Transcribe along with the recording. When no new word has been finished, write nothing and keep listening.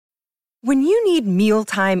When you need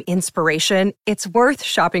mealtime inspiration, it's worth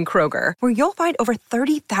shopping Kroger, where you'll find over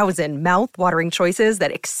 30,000 mouth-watering choices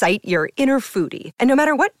that excite your inner foodie. And no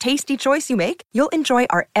matter what tasty choice you make, you'll enjoy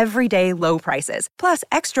our everyday low prices, plus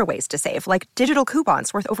extra ways to save, like digital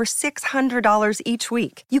coupons worth over $600 each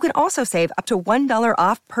week. You can also save up to $1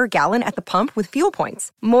 off per gallon at the pump with fuel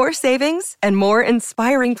points. More savings and more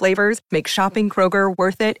inspiring flavors make shopping Kroger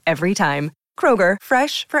worth it every time. Kroger,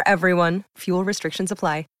 fresh for everyone. Fuel restrictions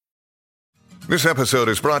apply. This episode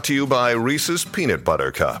is brought to you by Reese's Peanut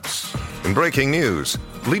Butter Cups. In breaking news,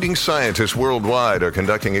 leading scientists worldwide are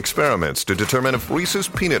conducting experiments to determine if Reese's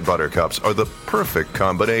Peanut Butter Cups are the perfect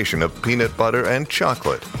combination of peanut butter and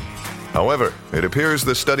chocolate. However, it appears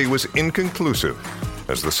the study was inconclusive,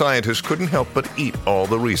 as the scientists couldn't help but eat all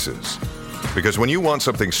the Reese's. Because when you want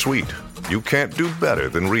something sweet, you can't do better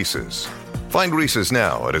than Reese's. Find Reese's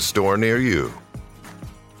now at a store near you.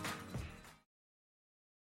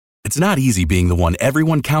 It's not easy being the one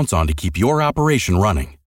everyone counts on to keep your operation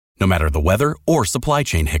running, no matter the weather or supply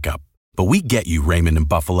chain hiccup. But we get you, Raymond in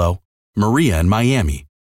Buffalo, Maria in Miami,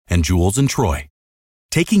 and Jules in Troy.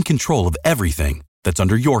 Taking control of everything that's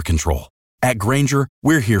under your control. At Grainger,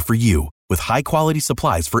 we're here for you with high-quality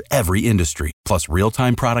supplies for every industry, plus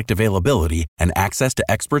real-time product availability and access to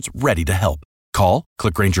experts ready to help. Call,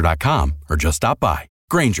 click Grainger.com, or just stop by.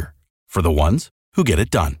 Grainger, for the ones who get it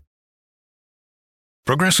done.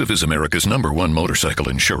 Progressive is America's #1 motorcycle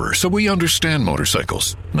insurer, so we understand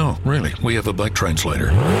motorcycles. No, really, we have a bike translator.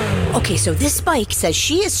 Okay, so this bike says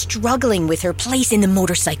she is struggling with her place in the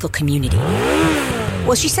motorcycle community.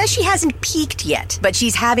 Well, she says she hasn't peaked yet, but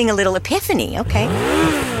she's having a little epiphany, okay?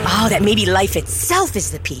 Oh, that maybe life itself is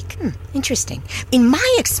the peak. Interesting. In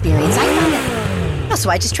my experience, I found that... Oh, so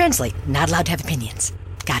I just translate. Not allowed to have opinions.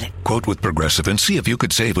 Got it. Quote with Progressive and see if you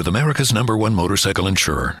could save with America's #1 motorcycle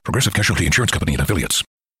insurer. Progressive Casualty Insurance Company and Affiliates.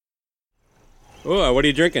 Oh, what are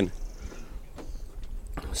you drinking?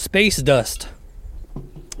 Space dust.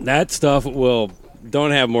 That stuff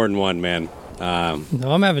don't have more than one, man.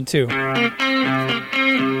 No, I'm having two.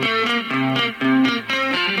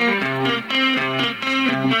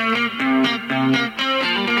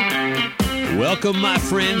 Welcome, my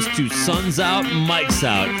friends, to Suns Out, Mike's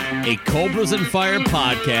Out, a Cobras and Fire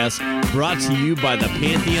podcast brought to you by the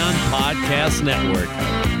Pantheon Podcast Network,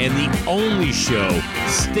 and the only show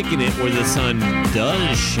sticking it where the sun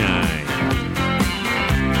does shine.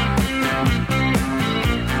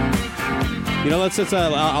 You know,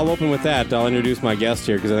 I'll open with that. I'll introduce my guest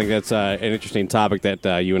here because I think that's an interesting topic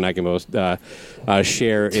that you and I can both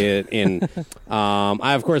share it in.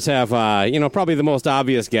 I, of course, have, probably the most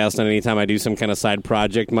obvious guest on any time I do some kind of side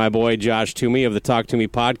project, my boy Josh Toomey of the Talk To Me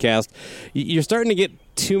podcast. You're starting to get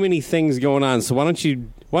too many things going on, so why don't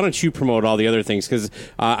you promote all the other things? Because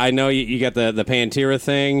I know you got the Pantera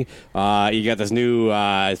thing. You got this new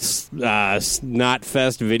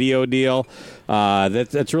Knotfest video deal.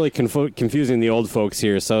 That's really confusing the old folks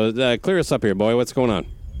here. So clear us up here, boy. What's going on?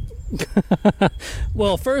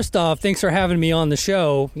 Well, first off, thanks for having me on the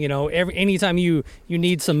show. You know, anytime you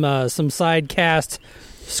need some side cast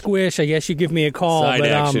squish, I guess you give me a call.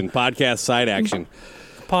 Podcast side action.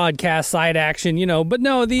 Podcast side action, but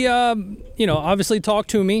no, obviously Talk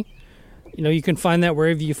To Me. You can find that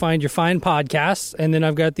wherever you find your fine podcasts. And then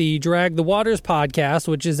I've got the Drag the Waters podcast,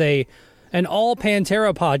 which is an all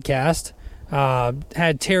Pantera podcast.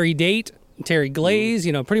 Had Terry Date, Terry Glaze,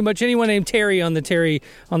 pretty much anyone named Terry on the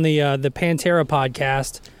Pantera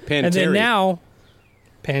podcast. Panteri. And then now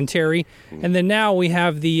Panteri. And then now we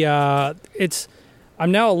have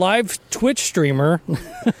I'm now a live Twitch streamer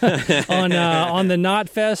on the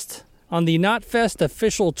Knotfest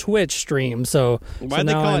official Twitch stream. So why'd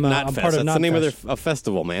they call it Knotfest? That's the name of their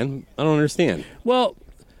festival, man. I don't understand. Well,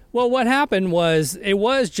 what happened was it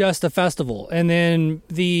was just a festival, and then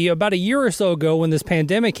about a year or so ago when this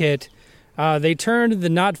pandemic hit, they turned the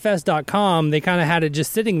Knotfest.com. They kind of had it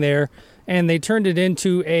just sitting there, and they turned it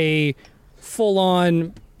into a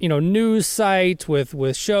full-on news site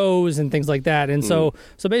with shows and things like that. And so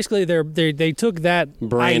basically they took that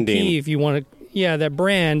branding, IP, if you want to, that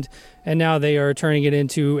brand, and now they are turning it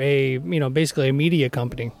into a, basically a media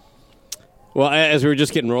company. Well, as we were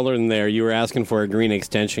just getting rolling in there, you were asking for a green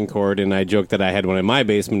extension cord, and I joked that I had one in my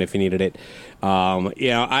basement if you needed it.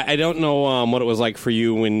 I don't know what it was like for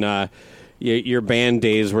you when your band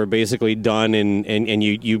days were basically done and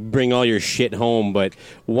you bring all your shit home. But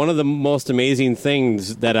one of the most amazing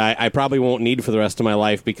things that I probably won't need for the rest of my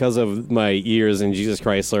life because of my years in Jesus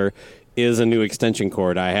Chrysler is a new extension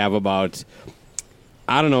cord. I have about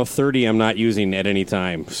I don't know, 30 I'm not using at any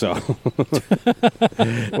time. So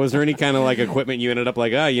was there any kind of like equipment you ended up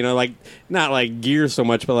like, like not like gear so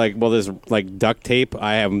much, but like, well, there's like duct tape.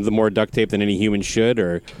 I have the more duct tape than any human should,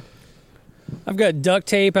 or I've got duct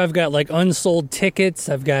tape. I've got like unsold tickets.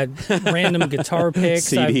 I've got random guitar picks.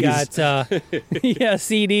 CDs. I've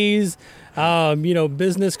got CDs.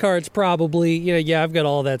 Business cards probably. Yeah, I've got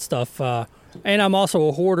all that stuff. And I'm also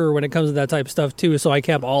a hoarder when it comes to that type of stuff too. So I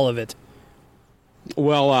kept all of it.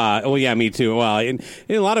 Well, yeah, me too. Well, and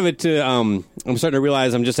a lot of it, I'm starting to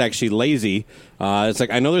realize I'm just actually lazy. It's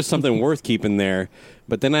like I know there's something worth keeping there,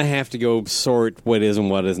 but then I have to go sort what is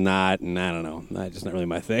and what is not, and I don't know. That's just not really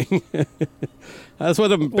my thing. That's what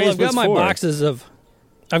the basement's I've got my for. boxes of.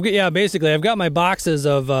 I've got my boxes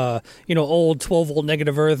of old 12-volt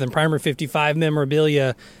negative earth and Primer 55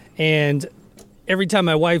 memorabilia, and every time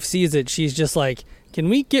my wife sees it, she's just like, "Can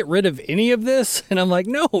we get rid of any of this?" And I'm like,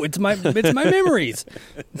 "No, it's my memories."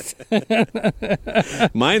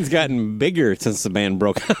 Mine's gotten bigger since the band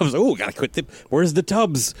broke up. I was gotta quit. Where's the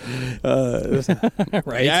tubs?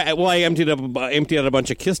 Right. Yeah. I emptied out a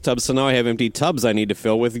bunch of Kiss tubs, so now I have empty tubs I need to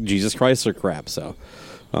fill with Jesus Chrysler crap. So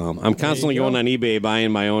I'm constantly going on eBay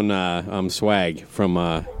buying my own swag from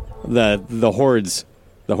the hordes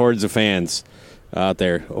of fans out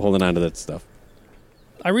there holding on to that stuff.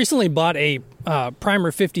 I recently bought a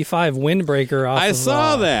Primer 55 windbreaker off. I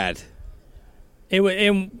saw that.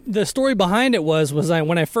 And the story behind it was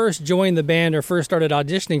when I first joined the band or first started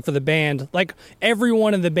auditioning for the band, like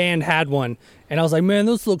everyone in the band had one, and I was like, "Man,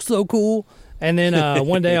 those look so cool." And then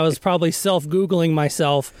one day I was probably self-Googling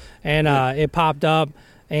myself, and it popped up,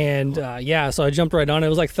 and so I jumped right on it. It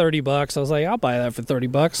was like $30. I was like, "I'll buy that for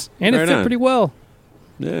 $30," and it fit pretty well.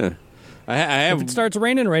 Yeah. I have. If it starts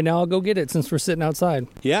raining right now, I'll go get it since we're sitting outside.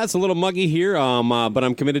 Yeah, it's a little muggy here, but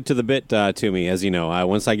I'm committed to the bit, to me, as you know.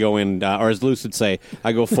 Once I go in, or as Luce would say,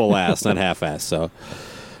 I go full ass, not half ass. So,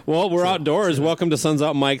 well, we're outdoors. Welcome to Suns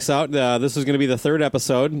Out, Mike's Out. This is going to be the third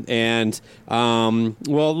episode, and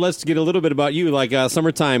let's get a little bit about you. Like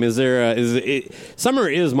summertime, summer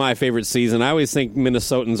is my favorite season. I always think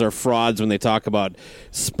Minnesotans are frauds when they talk about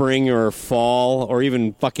spring or fall or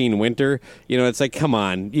even fucking winter. It's like, come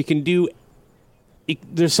on, you can do.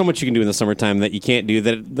 There's so much you can do in the summertime that you can't do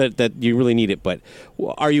that you really need it. But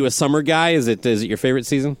are you a summer guy? Is it your favorite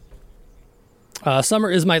season? Summer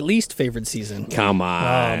is my least favorite season. Come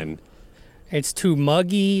on. It's too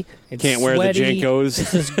muggy. It's can't sweaty. wear the JNCOs.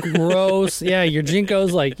 It's just gross. Yeah, your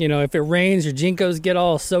JNCOs, if it rains, your JNCOs get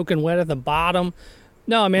all soaking wet at the bottom.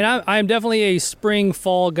 No, I mean, I'm definitely a spring,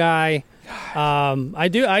 fall guy. I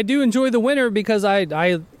do enjoy the winter because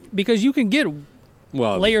because you can get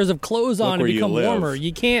layers of clothes on and become warmer.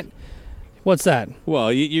 You can't. What's that? Well,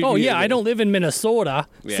 I don't live in Minnesota,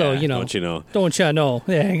 so Don't you know? Don't you know?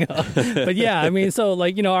 Yeah, but yeah, I mean, so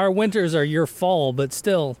our winters are your fall, but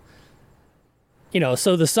still,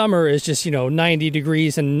 so the summer is just 90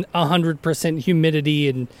 degrees and 100% humidity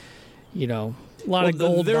and a lot of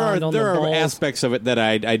gold. There are aspects of it that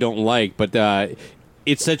I don't like, but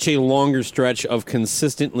it's such a longer stretch of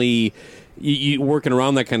consistently. You working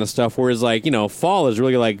around that kind of stuff, whereas fall is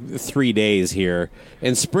really like 3 days here,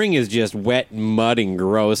 and spring is just wet, mud, and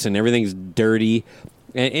gross, and everything's dirty,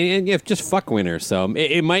 and just fuck winter. So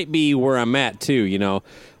it might be where I'm at too.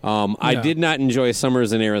 I did not enjoy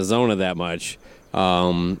summers in Arizona that much,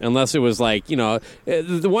 unless it was the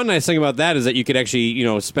one nice thing about that is that you could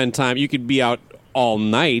actually spend time. You could be out all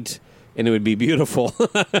night, and it would be beautiful,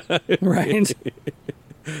 right?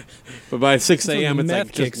 But by 6 a.m., it's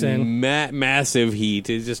meth like just massive heat.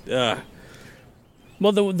 It's just,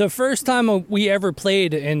 Well, the first time we ever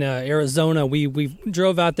played in Arizona, we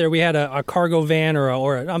drove out there. We had a cargo van a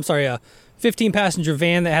 15-passenger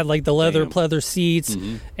van that had like the leather pleather seats,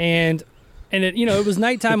 and it was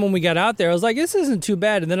nighttime when we got out there. I was like, this isn't too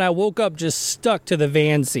bad, and then I woke up just stuck to the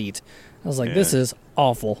van seat. I was like, this is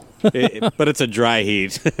awful. But it's a dry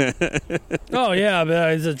heat. Oh, yeah,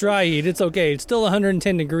 but it's a dry heat. It's okay. It's still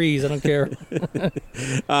 110 degrees. I don't care.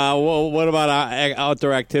 Well, what about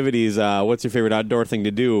outdoor activities? What's your favorite outdoor thing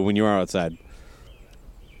to do when you are outside?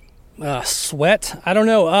 Sweat? I don't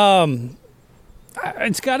know.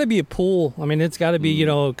 It's got to be a pool. I mean, it's got to be,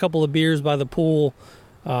 a couple of beers by the pool.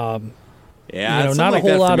 Not a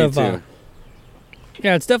whole lot of...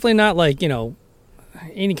 it's definitely not like,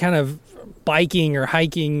 any kind of biking or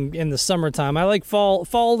hiking in the summertime. I like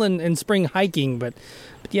fall and spring hiking, but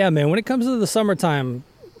yeah, man, when it comes to the summertime,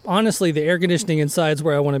 honestly, the air conditioning inside is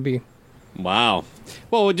where I want to be. Wow.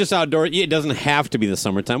 Well, just outdoor. It doesn't have to be the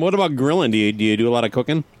summertime. What about grilling? Do you do a lot of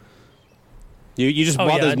cooking? You just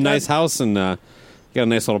bought this nice house and got a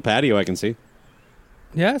nice little patio I can see.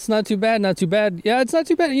 Yeah, it's not too bad. Not too bad. Yeah, it's not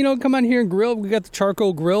too bad. You know, come on here and grill. We got the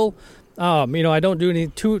charcoal grill. You know, I don't do any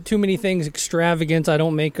too many things extravagant. I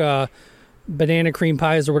don't make banana cream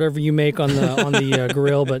pies or whatever you make on the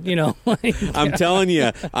grill. But you know, I'm telling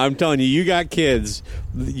you, you got kids.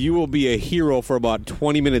 You will be a hero for about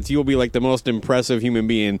 20 minutes. You will be like the most impressive human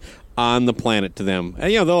being on the planet to them.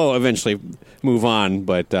 And, you know, they'll eventually move on,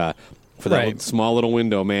 but for that small little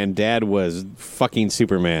window, man, Dad was fucking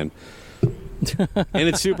Superman. And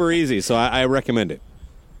it's super easy, so I recommend it.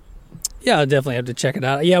 Yeah, I'll definitely have to check it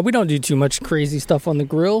out. Yeah, we don't do too much crazy stuff on the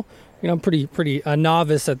grill. You know, I'm pretty a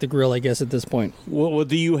novice at the grill, I guess, at this point. Well,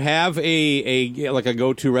 do you have a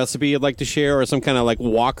go-to recipe you'd like to share, or some kind of like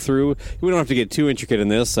walkthrough? We don't have to get too intricate in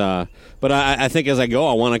this, but I think as I go,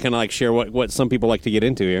 I want to kind of like share what some people like to get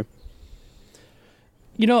into here.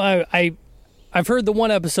 You know, I've heard the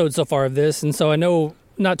one episode so far of this, and so I know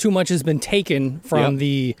not too much has been taken from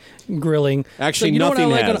the grilling. Actually, so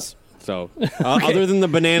nothing has. So, other than the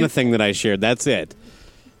banana thing that I shared, that's it.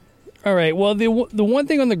 All right. Well, the one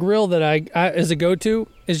thing on the grill that I as a go-to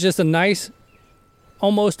is just a nice,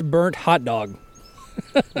 almost burnt hot dog.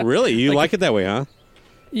 Really? You like it that way, huh?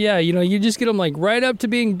 Yeah. You know, you just get them like right up to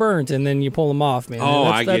being burnt, and then you pull them off, man.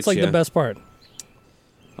 Oh, that's like the best part.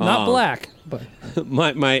 Not black, but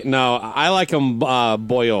no, I like them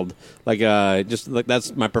boiled. Like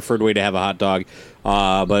that's my preferred way to have a hot dog.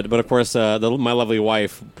 But of course, my lovely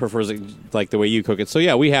wife prefers it like the way you cook it. So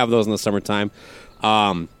yeah, we have those in the summertime.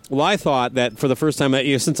 Well, I thought that for the first time,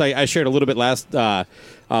 since I shared a little bit last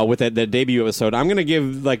with that debut episode, I'm going to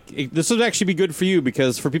give this would actually be good for you,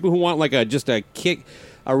 because for people who want like a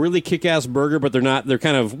really kick-ass burger, but they're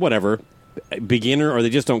kind of whatever, beginner, or they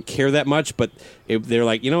just don't care that much, but they're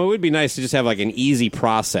like, you know, it would be nice to just have like an easy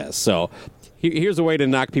process. So here's a way to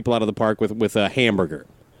knock people out of the park with a hamburger.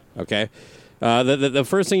 Okay, the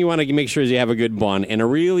first thing you want to make sure is you have a good bun, and a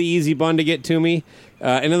really easy bun to get to me.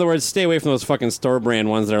 In other words, stay away from those fucking store brand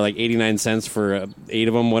ones that are like 89 cents for 8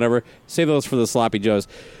 of them, whatever. Save those for the sloppy joes.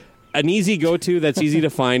 An easy go-to that's easy to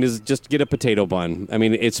find is just get a potato bun. I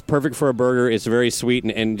mean, it's perfect for a burger. It's very sweet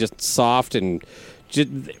and just soft, and just,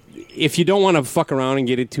 if you don't want to fuck around and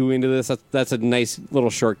get it too into this, that's a nice little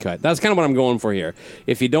shortcut. That's kind of what I'm going for here.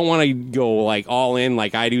 If you don't want to go like all in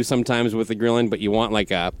like I do sometimes with the grilling, but you want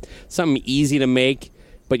like something easy to make,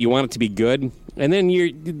 but you want it to be good, and then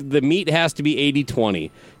the meat has to be 80-20.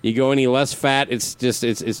 You go any less fat, it's just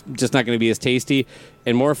not going to be as tasty,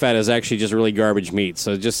 and more fat is actually just really garbage meat.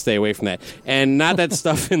 So just stay away from that, and not that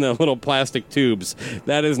stuff in the little plastic tubes.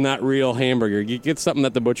 That is not real hamburger. You get something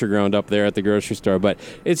that the butcher ground up there at the grocery store, but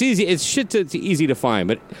it's easy. It's easy to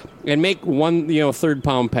find, and make one 1/3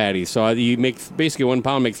 pound patty. So you make basically 1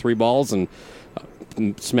 pound, make 3 balls, and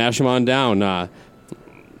smash them on down.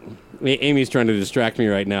 Amy's trying to distract me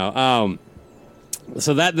right now.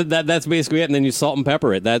 So that's basically it, and then you salt and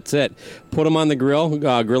pepper it. That's it. Put them on the grill,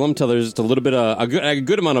 grill them till there's just a little bit of a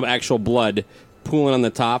good amount of actual blood pooling on the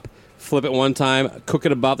top. Flip it one time, cook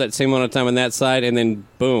it about that same amount of time on that side, and then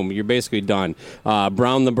boom, you're basically done.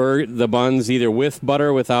 Brown the buns either with butter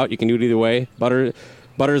or without. You can do it either way. Butter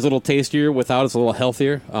is a little tastier. Without, it's a little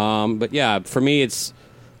healthier. But yeah, for me, it's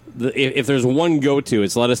if there's one go-to,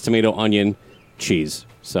 it's lettuce, tomato, onion, cheese.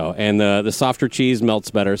 So, and the softer cheese melts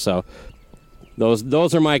better. So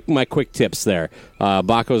those are my quick tips there.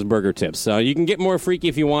 Baco's burger tips. So you can get more freaky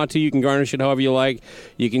if you want to. You can garnish it however you like.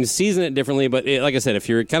 You can season it differently. But like I said, if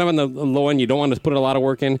you're kind of on the low end, you don't want to put a lot of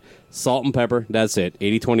work in, salt and pepper. That's it.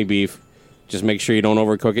 80-20 beef. Just make sure you don't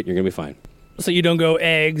overcook it. You're going to be fine. So you don't go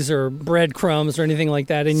eggs or breadcrumbs or anything like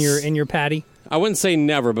that in your patty? I wouldn't say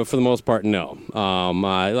never, but for the most part, no.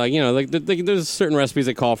 There's certain recipes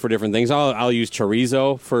that call for different things. I'll use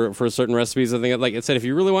chorizo for certain recipes. I think, like I said, if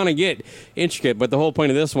you really want to get intricate, but the whole point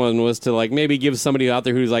of this one was to like maybe give somebody out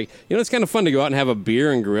there who's like, it's kind of fun to go out and have a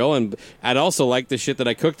beer and grill, and I'd also like the shit that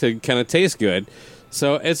I cook to kind of taste good.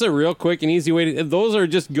 So it's a real quick and easy way to. Those are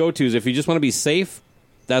just go-tos. If you just want to be safe,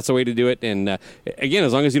 that's the way to do it. And again,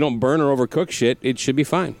 as long as you don't burn or overcook shit, it should be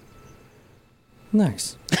fine.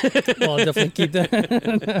 Nice. Well, I'll definitely keep that.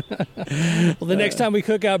 Well, the next time we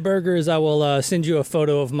cook out burgers, I will send you a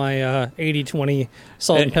photo of my 80-20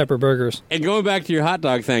 salt and pepper burgers. And going back to your hot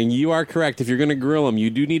dog thing, you are correct. If you're going to grill them, you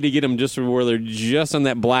do need to get them just where they're just on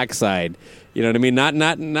that black side. You know what I mean?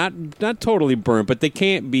 Not totally burnt, but they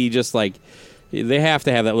can't be just like, they have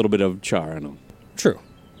to have that little bit of char on them. True.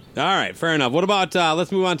 All right, fair enough. What about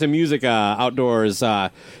let's move on to music outdoors.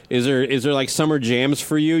 Is there like summer jams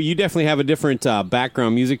for you? You definitely have a different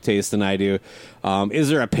background music taste than I do. Is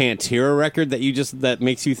there a Pantera record that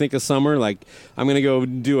makes you think of summer? Like, I'm gonna go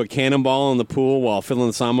do a cannonball in the pool while Phil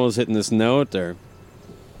Anselmo's hitting this note, or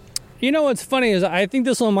You know what's funny is I think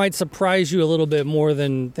this one might surprise you a little bit more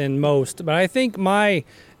than most, but I think my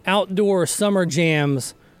outdoor summer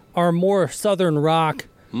jams are more southern rock,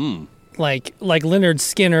 like Lynyrd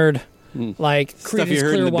Skynyrd, like Stuff Creedence you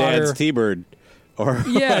heard in the Clearwater. Dad's T-Bird. Or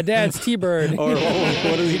Yeah, Dad's T-Bird. or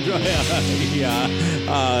what does he drive? He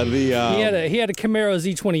had a Camaro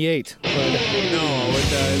Z28. But No,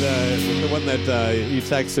 with the one that you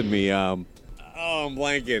texted me. I'm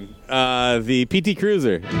blanking. The PT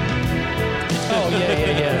Cruiser. Oh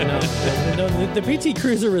yeah. No, the PT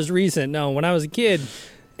Cruiser was recent. No, when I was a kid,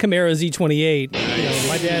 Camaro Z28. You know,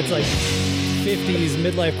 my dad's like 50s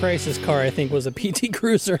midlife crisis car. I think was a PT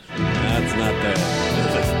Cruiser. That's not the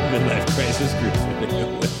midlife crisis Cruiser.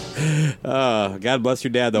 God bless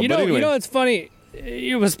your dad, though. But anyway. You know what's funny?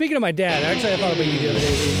 Speaking of my dad, actually, I thought about you the other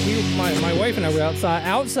day. My wife and I were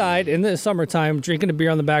outside in the summertime drinking a beer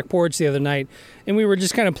on the back porch the other night, and we were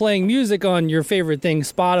just kind of playing music on your favorite thing,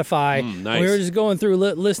 Spotify. Nice. We were just going through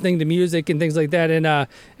listening to music and things like that, and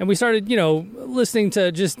we started, listening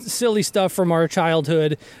to just silly stuff from our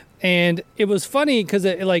childhood, and it was funny because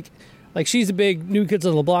like she's a big New Kids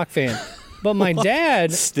on the Block fan, but my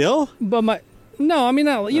dad Still? No, I mean,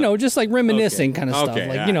 not, just like reminiscing kind of stuff. Okay,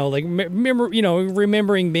 like, yeah. like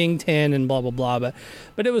remembering being 10 and blah, blah, blah.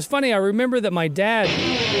 But it was funny. I remember that my dad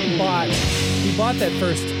bought that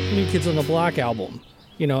first New Kids on the Block album.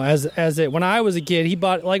 When I was a kid, he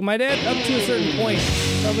bought, like my dad, up to a certain point,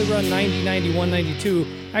 probably around 90, 91, 92,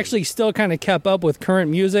 actually still kind of kept up with current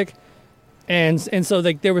music. And so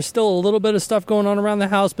like there was still a little bit of stuff going on around the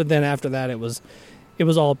house. But then after that, it was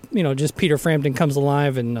all, just Peter Frampton Comes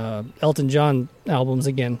Alive and Elton John albums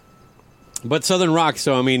again. But Southern rock,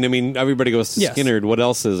 so I mean, everybody goes to Yes. Skynyrd. What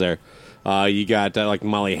else is there? You got like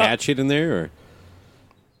Molly Hatchet in there, or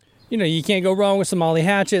You can't go wrong with some Molly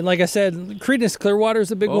Hatchet. Like I said, Creedence Clearwater is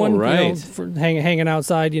a big one. right. For hanging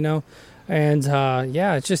outside. And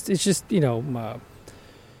it's just just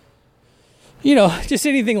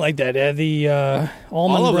anything like that. The Allman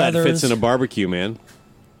all of Brothers. that fits in a barbecue, man.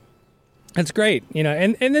 It's great,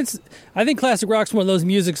 and it's. I think classic rock's one of those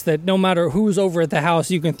musics that no matter who's over at the house,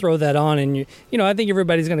 you can throw that on, and I think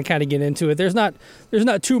everybody's going to kind of get into it. There's not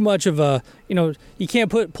too much of a, you can't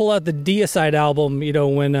pull out the Deicide album,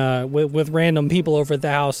 when with random people over at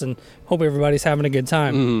the house and hope everybody's having a good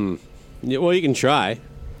time. Yeah, well, you can try.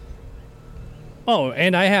 Oh,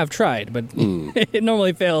 and I have tried, but it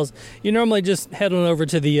normally fails. You normally just head on over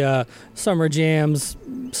to the Summer Jams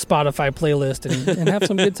Spotify playlist and have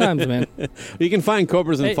some good times, man. You can find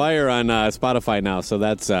Cobras and Fire on Spotify now, so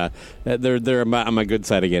that's they're on my good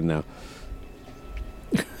side again now.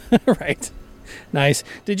 Right, nice.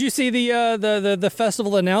 Did you see the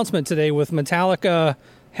festival announcement today with Metallica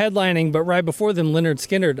headlining, but right before them, Lynyrd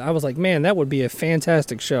Skynyrd? I was like, man, that would be a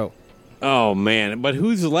fantastic show. Oh man, but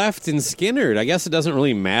who's left in Skynyrd? I guess it doesn't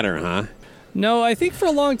really matter, huh? No, I think for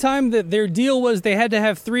a long time that their deal was they had to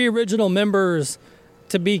have 3 original members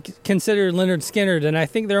to be considered Lynyrd Skynyrd, and I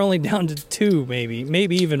think they're only down to 2,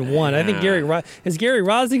 maybe even 1. I think is Gary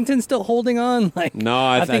Rosington still holding on? No,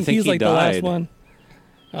 I think he's he like died. the last one.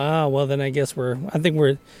 Ah, well then I guess we're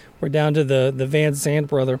down to the Van Sant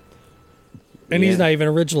brother, and he's not even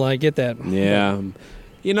original. I get that. Yeah,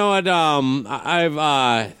 you know what?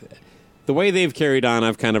 I've the way they've carried on,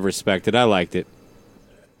 I've kind of respected. I liked it.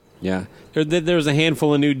 Yeah, there was a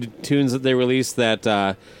handful of new tunes that they released that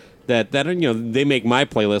they make my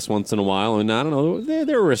playlist once in a while, and I don't know,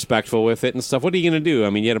 they're respectful with it and stuff. What are you going to do?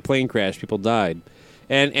 I mean, you had a plane crash, people died,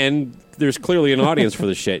 and there's clearly an audience for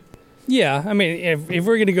the shit. Yeah, I mean, if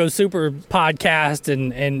we're going to go super podcast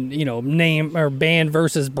and name or band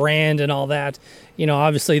versus brand and all that,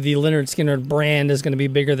 obviously the Lynyrd Skynyrd brand is going to be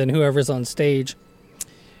bigger than whoever's on stage.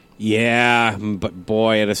 Yeah, but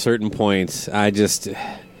boy, at a certain point, it's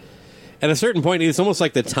almost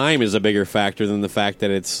like the time is a bigger factor than the fact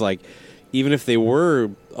that it's like, even if they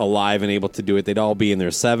were alive and able to do it, they'd all be in their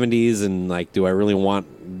 70s, and like, do I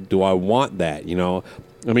want that?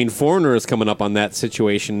 I mean, Foreigner is coming up on that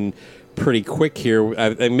situation pretty quick here.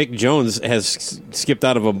 Mick Jones has skipped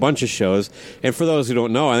out of a bunch of shows, and for those who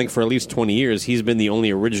don't know, I think for at least 20 years, he's been the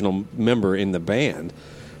only original member in the band.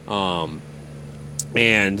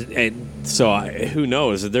 And so who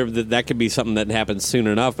knows? That could be something that happens soon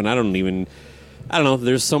enough, and I don't know.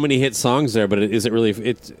 There's so many hit songs there, but is it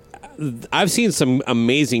really? I've seen some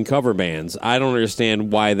amazing cover bands. I don't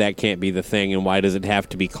understand why that can't be the thing, and why does it have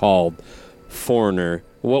to be called Foreigner?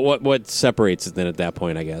 What separates it then at that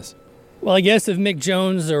point, I guess? Well, I guess if Mick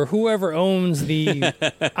Jones or whoever owns the IP of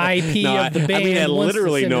the band, I mean, I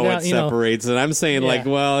literally know what separates. separates, and I'm saying,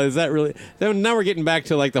 is that really? Now we're getting back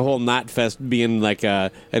to like the whole Knotfest being like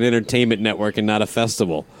an entertainment network and not a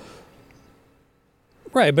festival.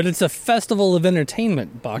 Right, but it's a festival of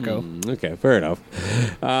entertainment, Baco. Okay, fair enough.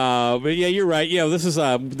 But yeah, you're right. Yeah, this is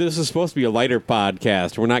supposed to be a lighter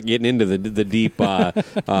podcast. We're not getting into the deep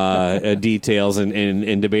details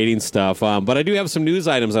and debating stuff. But I do have some news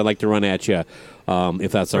items I'd like to run at you,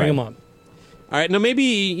 if that's all right. Bring them on. All right, now maybe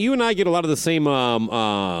you and I get a lot of the same,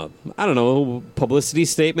 I don't know, publicity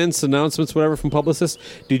statements, announcements, whatever from publicists.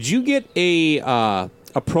 Did you get a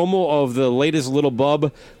promo of the latest Little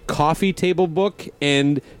Bub coffee table book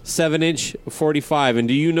and 7-inch 45? And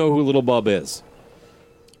do you know who Little Bub is?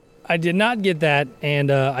 I did not get that, and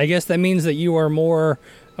I guess that means that you are more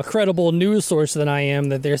a credible news source than I am,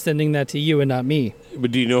 that they're sending that to you and not me.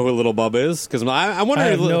 But do you know who Little Bub is? Because I wonder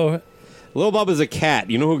if Little Bub is a cat.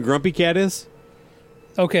 You know who Grumpy Cat is?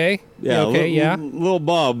 Okay. Yeah. Yeah. Little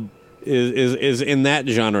Bub is in that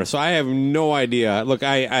genre, so I have no idea. Look,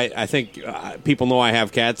 I think people know I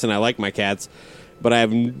have cats and I like my cats, but I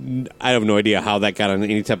have no idea how that got on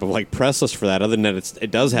any type of like press list for that. Other than that,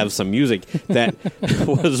 it does have some music that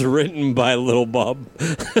was written by Little Bub.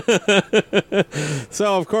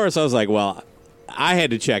 So of course I was like, well, I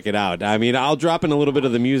had to check it out. I mean, I'll drop in a little bit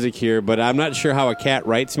of the music here, but I'm not sure how a cat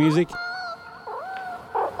writes music.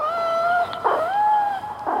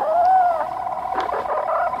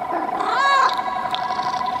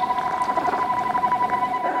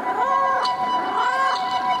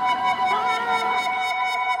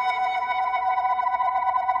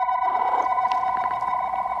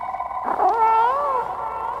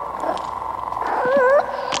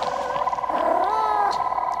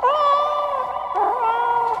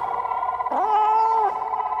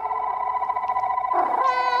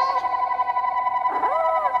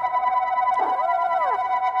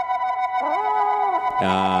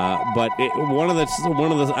 But one of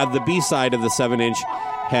the B side of the 7-inch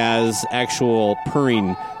has actual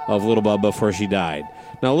purring of Little Bub before she died.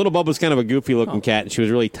 Now, Little Bub was kind of a goofy looking cat, and she was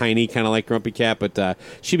really tiny, kind of like Grumpy Cat, but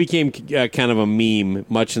she became kind of a meme,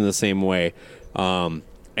 much in the same way. And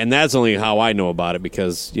that's only how I know about it,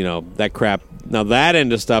 because that crap. Now that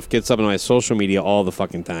end of stuff gets up on my social media all the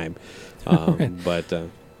fucking time. But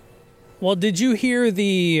well, did you hear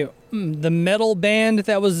the metal band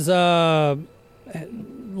that was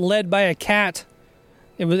led by a cat?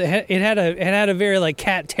 It had a very like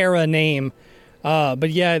Cat Terra name, but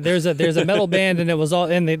yeah, there's a metal band, and it was all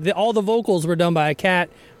all the vocals were done by a cat,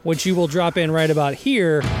 which you will drop in right about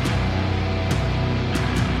here.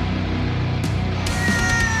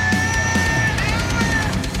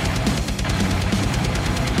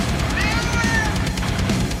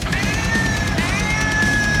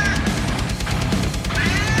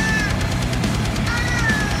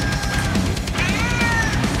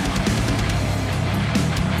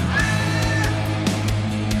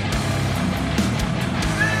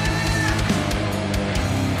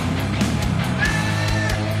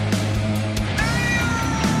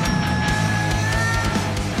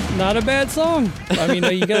 Not a bad song. I mean,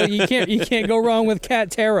 you can't go wrong with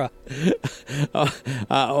Cat Terra.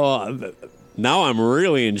 Well, now I'm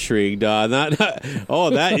really intrigued. You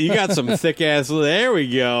got some thick ass. There we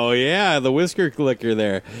go. Yeah, the whisker clicker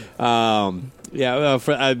there. Toomey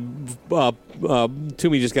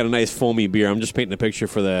just got a nice foamy beer. I'm just painting a picture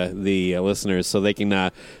for the listeners so they can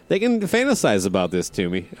fantasize about this,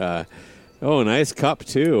 Toomey. Nice cup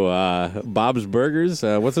too. Bob's Burgers.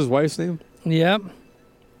 What's his wife's name? Yep.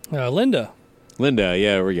 Linda. Yeah,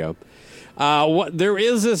 there we go. There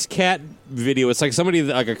is this cat video. It's like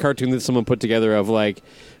a cartoon that someone put together of like,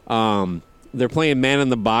 they're playing Man in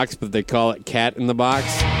the Box, but they call it Cat in the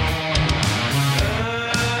Box.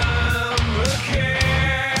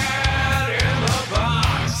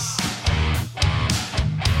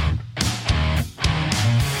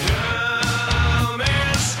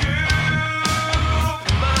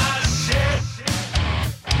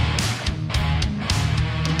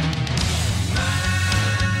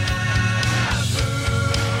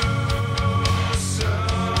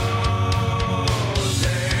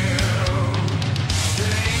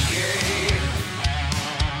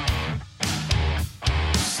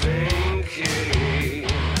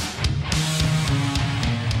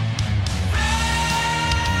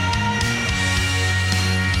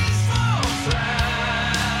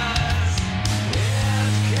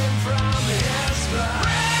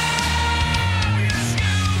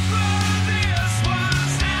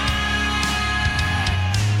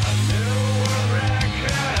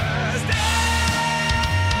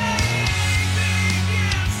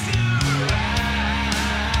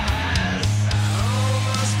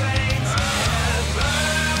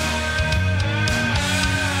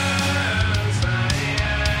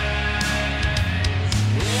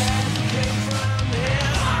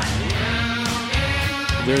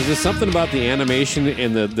 There's just something about the animation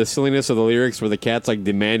and the silliness of the lyrics where the cat's like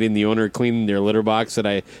demanding the owner clean their litter box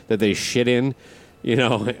that they shit in.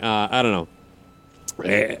 I don't know.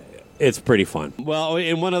 It's pretty fun. Well,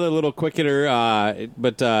 and one other little quick hitter, and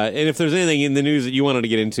if there's anything in the news that you wanted to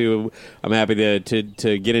get into, I'm happy to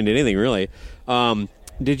get into anything, really.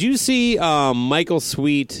 Did you see Michael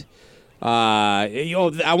Sweet? I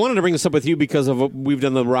wanted to bring this up with you because we've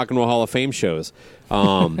done the Rock and Roll Hall of Fame shows.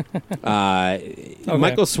 Okay.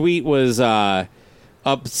 Michael Sweet was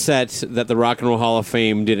upset that the Rock and Roll Hall of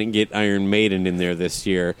Fame didn't get Iron Maiden in there this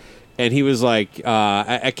year. And he was like,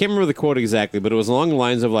 I can't remember the quote exactly, but it was along the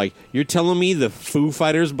lines of like, you're telling me the Foo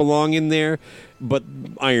Fighters belong in there, but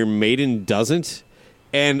Iron Maiden doesn't?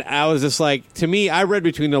 And I was just like, to me, I read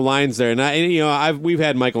between the lines there, and we've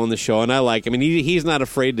had Michael on the show, and he's not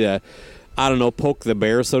afraid to, poke the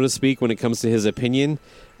bear, so to speak, when it comes to his opinion.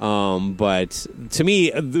 But to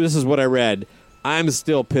me, this is what I read. I'm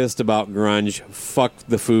still pissed about grunge. Fuck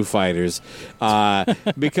the Foo Fighters.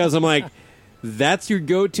 Because I'm like, that's your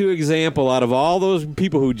go-to example out of all those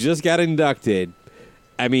people who just got inducted.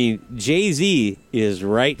 I mean, Jay-Z is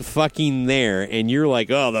right fucking there, and you're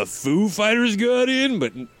like, oh, the Foo Fighters got in,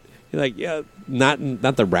 but you're like, yeah, not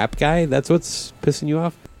the rap guy. That's what's pissing you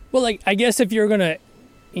off? Well, like, I guess if you're going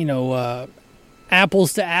to,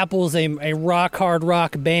 apples to apples, a hard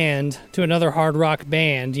rock band to another hard rock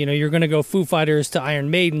band, you're going to go Foo Fighters to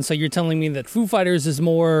Iron Maiden, so you're telling me that Foo Fighters is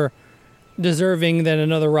more deserving than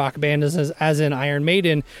another rock band as in Iron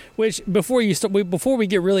Maiden. Which before we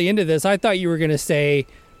get really into this, I thought you were going to say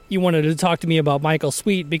you wanted to talk to me about Michael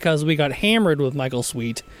Sweet because we got hammered with Michael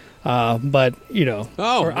Sweet, but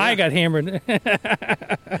I got hammered.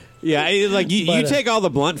 Yeah, you take all the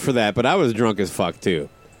blunt for that, but I was drunk as fuck too.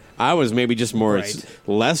 I was maybe just more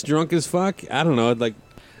less drunk as fuck. I don't know, like.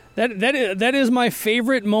 That is my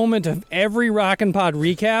favorite moment of every Rockin' Pod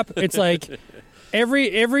recap. It's like.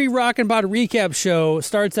 Every Rockin' Pod recap show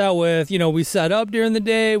starts out with, we sat up during the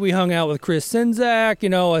day, we hung out with Chris Czynszak,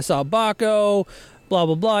 I saw Baco, blah,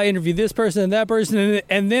 blah, blah, interviewed this person and that person,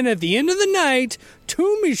 and then at the end of the night,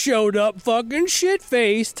 Toomey showed up fucking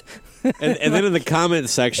shit-faced. And then in the comment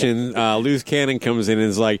section, Loose Cannon comes in and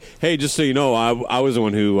is like, hey, just so you know, I was the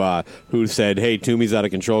one who said, hey, Toomey's out of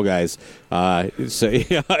control, guys. So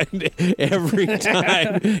every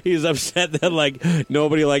time he's upset that, like,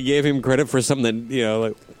 nobody, like, gave him credit for something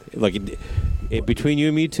that, between you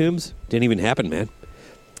and me, Toombs, didn't even happen, man.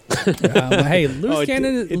 Hey, Loose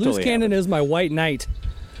Cannon is my white knight.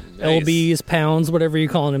 Nice. LBs, pounds, whatever you're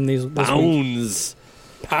calling him these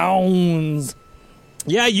Pounds.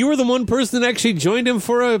 Yeah, you were the one person that actually joined him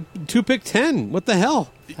for a 2-pick 10. What the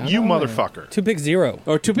hell? You motherfucker. 2-pick 0.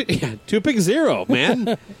 Or 2-pick 0,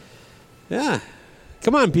 man. Yeah.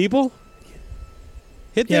 Come on, people.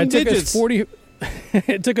 Hit them digits.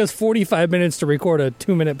 It took us 45 minutes to record a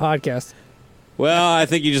 2-minute podcast. Well, I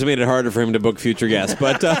think you just made it harder for him to book future guests.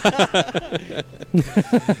 But all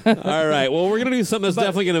right. Well, we're going to do something that's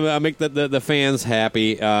definitely going to make the fans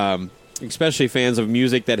happy. Especially fans of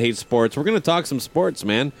music that hate sports. We're going to talk some sports,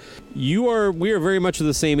 man. We are very much of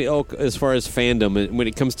the same ilk as far as fandom when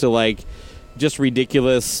it comes to like just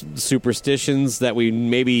ridiculous superstitions that we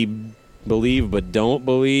maybe believe but don't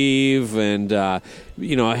believe, and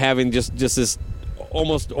having just this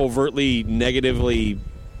almost overtly negatively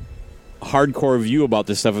hardcore view about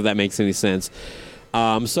this stuff, if that makes any sense.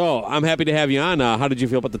 So I'm happy to have you on. How did you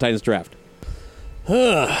feel about the Titans draft?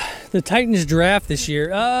 The Titans draft this year,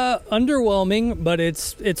 underwhelming, but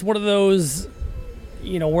it's one of those,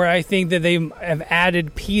 where I think that they have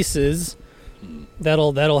added pieces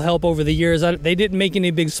that'll help over the years. They didn't make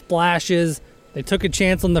any big splashes. They took a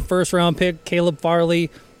chance on the first round pick, Caleb Farley,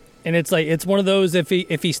 and it's one of those, if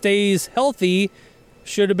he stays healthy,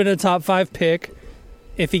 should have been a top 5 pick.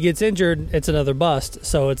 If he gets injured, it's another bust.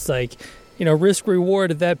 So it's like, risk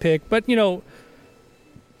reward at that pick, but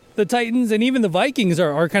the Titans and even the Vikings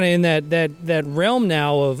are kind of in that realm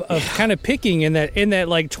now of kind of picking in that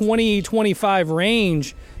like 20-25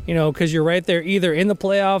 range, because you're right there either in the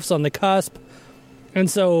playoffs on the cusp.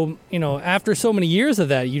 And so, after so many years of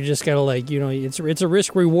that, you just got to it's a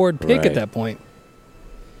risk reward pick at that point.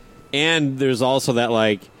 And there's also that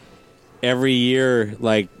like every year,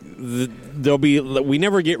 like we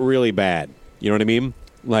never get really bad. You know what I mean?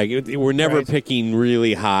 Like we're never picking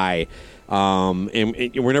really high. And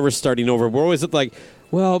we're never starting over. We're always like,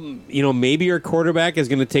 well, maybe our quarterback is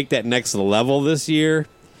going to take that next level this year,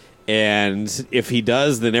 and if he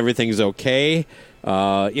does, then everything's okay.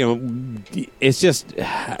 It's just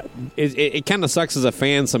it kind of sucks as a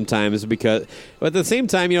fan sometimes but at the same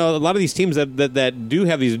time, a lot of these teams that do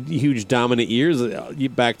have these huge dominant years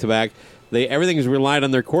back to back, everything's relied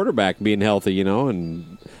on their quarterback being healthy,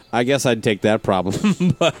 and I guess I'd take that problem.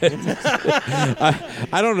 But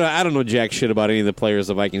I don't know. I don't know jack shit about any of the players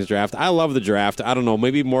the Vikings draft. I love the draft. I don't know,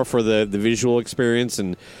 maybe more for the visual experience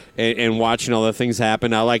and watching all the things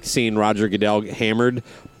happen. I like seeing Roger Goodell hammered.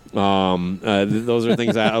 Those are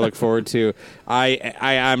things I look forward to.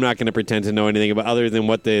 I'm not going to pretend to know anything about other than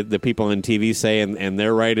what the people on TV say, and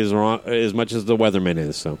they're right as wrong as much as the weatherman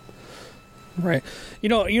is. So. Right. You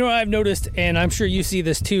know what I've noticed, and I'm sure you see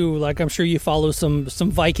this too, like I'm sure you follow some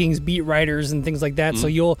Vikings beat writers and things like that, so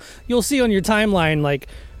you'll see on your timeline like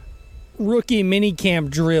rookie minicamp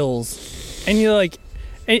drills, and you're like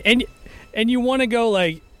and you want to go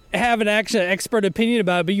like have an actual expert opinion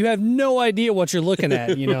about it, but you have no idea what you're looking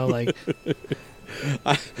at, like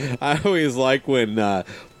I always like when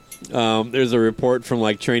there's a report from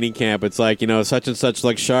like training camp. It's like, such and such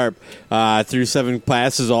like sharp through 7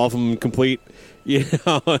 classes, all of them complete.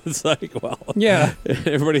 It's like, well, yeah,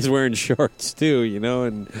 everybody's wearing shorts too,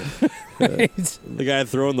 and right. The guy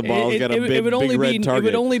throwing the ball's got a big red target. It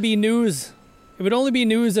would only be news. It would only be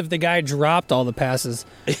news if the guy dropped all the passes,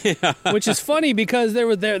 which is funny because they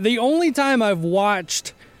were there. The only time I've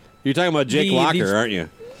watched. You're talking about Jake Locker, aren't you?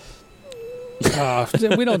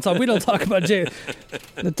 We don't talk about Jay.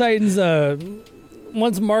 The Titans.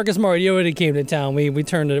 Once Marcus Mariota came to town, we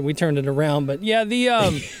turned it around. But yeah,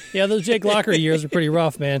 those Jake Locker years are pretty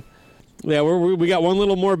rough, man. Yeah, we got one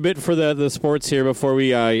little more bit for the sports here before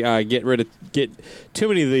we get too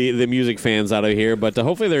many of the music fans out of here. But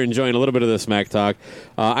hopefully they're enjoying a little bit of the smack talk.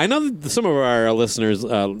 I know that some of our listeners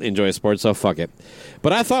enjoy sports, so fuck it.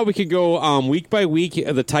 But I thought we could go week by week,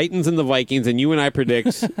 the Titans and the Vikings, and you and I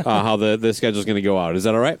predict how the schedule's going to go out. Is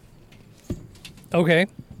that all right? Okay.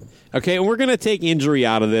 Okay, and we're going to take injury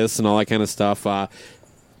out of this and all that kind of stuff.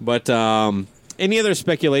 But any other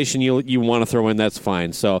speculation you want to throw in, that's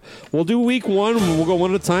fine. So we'll do week 1. We'll go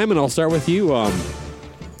one at a time, and I'll start with you.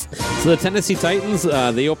 So the Tennessee Titans,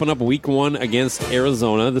 they open up week 1 against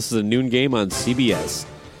Arizona. This is a noon game on CBS.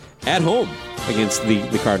 At home against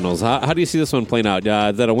the Cardinals. How do you see this one playing out?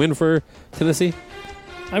 Is that a win for Tennessee?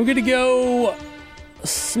 I'm going to go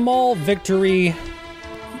small victory.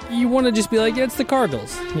 You want to just be like, yeah, it's the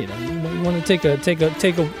Cardinals. You want to take a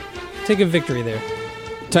victory there.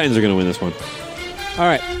 Titans are going to win this one. All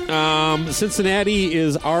right. Cincinnati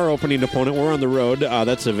is our opening opponent. We're on the road.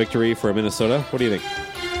 That's a victory for Minnesota. What do you think?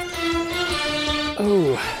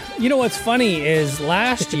 Oh, what's funny is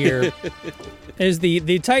last year is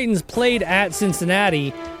the Titans played at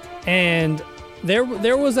Cincinnati, and there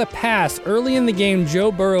was a pass early in the game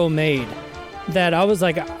Joe Burrow made that I was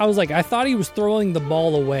like, I thought he was throwing the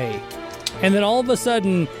ball away, and then all of a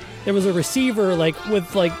sudden there was a receiver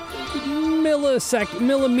with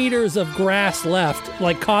millimeters of grass left,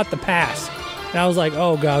 caught the pass, and I was like,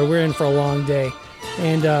 oh god, we're in for a long day,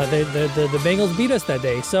 and the Bengals beat us that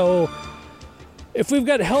day. So if we've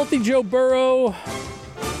got healthy Joe Burrow,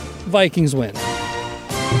 Vikings win.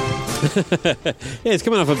 Yeah, he's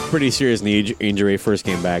coming off a pretty serious knee injury, first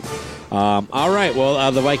game back. All right,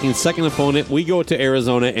 well, the Vikings' second opponent, we go to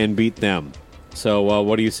Arizona and beat them. So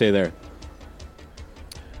what do you say there?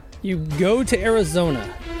 You go to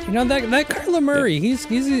Arizona. That Kyler Murray, yeah.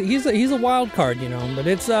 he's a wild card, but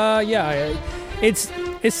it's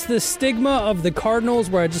it's the stigma of the Cardinals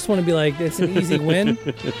where I just want to be like, it's an easy win.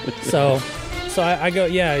 So I go,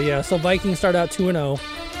 yeah. So Vikings start out 2-0.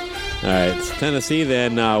 All right, it's Tennessee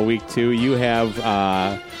then, week 2. You have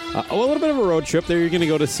a little bit of a road trip there. You're going to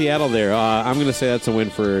go to Seattle there. I'm going to say that's a win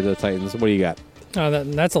for the Titans. What do you got? Oh,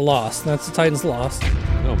 that's a loss. That's the Titans' loss.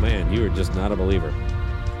 Oh, man, you are just not a believer.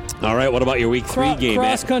 All right, what about your week 3 game?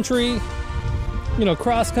 Cross country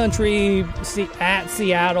at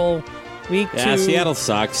Seattle, week 2. Yeah, Seattle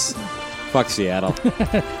sucks. Fuck Seattle.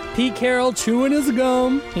 Pete Carroll chewing his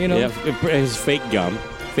gum, Yeah, his fake gum.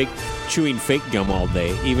 Chewing fake gum all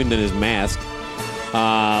day, even in his mask.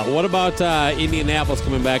 What about Indianapolis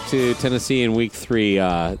coming back to Tennessee in week 3?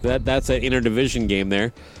 That's an interdivision game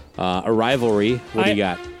there. A rivalry. What do you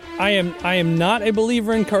got? I am not a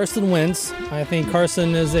believer in Carson Wentz. I think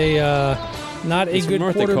Carson is not a good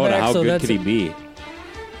North quarterback. Dakota. How so good could he be?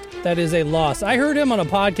 That is a loss. I heard him on a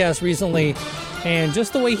podcast recently, and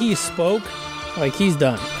just the way he spoke, he's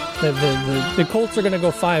done. The Colts are going to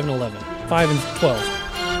go 5-11, 5-12.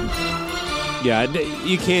 Yeah,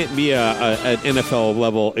 you can't be an NFL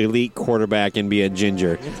level elite quarterback and be a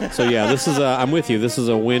ginger. So yeah, this is I'm with you. This is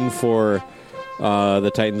a win for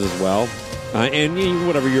the Titans as well. And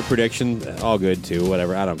whatever your prediction, all good too.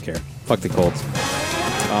 Whatever, I don't care. Fuck the Colts.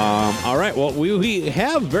 All right, well, we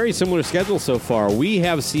have very similar schedules so far. We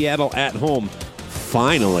have Seattle at home,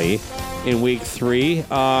 finally. in week 3.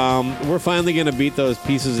 We're finally going to beat those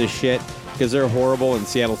pieces of shit because they're horrible and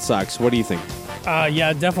Seattle sucks. What do you think?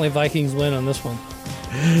 Yeah, definitely Vikings win on this one.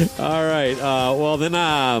 All right. Well, then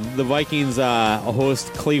the Vikings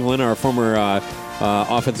host Cleveland, our former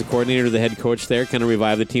offensive coordinator, the head coach there, kind of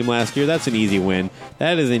revived the team last year. That's an easy win.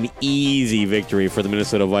 That is an easy victory for the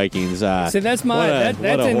Minnesota Vikings. See, that's my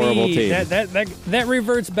what a horrible team. That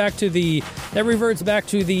reverts back to the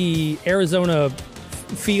Arizona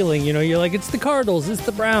feeling. You know, you're like, it's the Cardinals, it's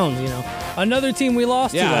the Browns. You know, another team we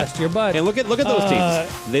lost to last year. But and look at those teams.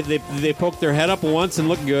 They poke their head up once and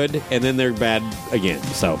look good, and then they're bad again.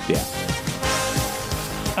 So yeah.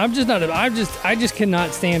 I just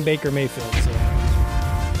cannot stand Baker Mayfield. So.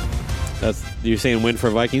 You're saying win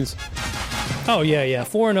for Vikings? Oh, yeah.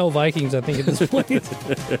 4-0 Vikings, I think, at this point.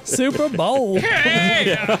 Super Bowl.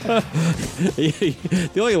 The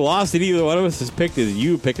only loss that either one of us has picked is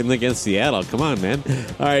you picking against Seattle. Come on, man.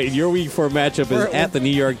 All right, your week 4 matchup is at the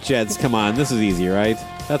New York Jets. Come on, this is easy, right?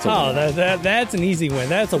 That's a win. That's an easy win.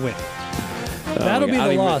 That's a win. That'll be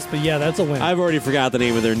the loss, but yeah, that's a win. I've already forgot the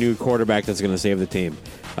name of their new quarterback that's going to save the team.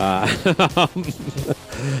 All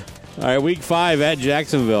right, week 5 at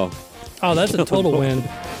Jacksonville. Oh, that's a total win.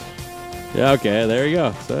 Yeah, okay, there you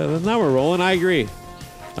go. So now we're rolling. I agree.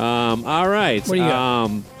 All right. What do you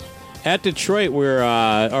got? At Detroit, we're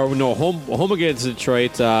home against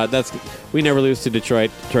Detroit. We never lose to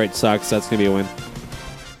Detroit. Detroit sucks. That's gonna be a win.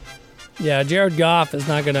 Yeah, Jared Goff is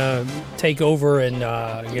not gonna take over and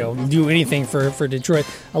do anything for Detroit.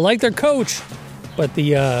 I like their coach, but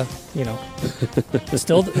the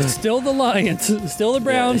still the Lions, still the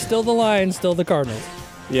Browns, still the Lions, still the Cardinals.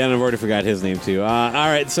 Yeah, and I've already forgot his name, too. All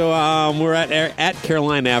right, so we're at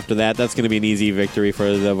Carolina after that. That's going to be an easy victory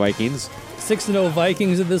for the Vikings. 6-0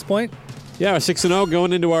 Vikings at this point? Yeah, we're 6-0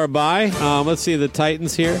 going into our bye. Let's see the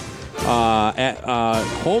Titans here. At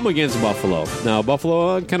home against Buffalo. Now,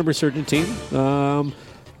 Buffalo, kind of resurgent team.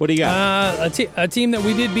 What do you got? A team that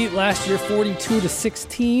we did beat last year,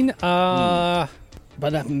 42-16.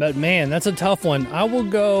 But man, that's a tough one. I will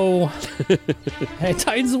go. Hey,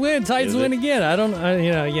 Titans win. Titans win again. I got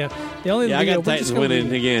Titans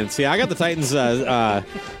winning again. See, I got the Titans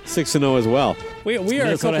 6-0 as well. We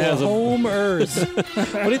are a couple of homers.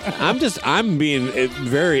 I'm being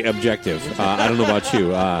very objective. I don't know about you,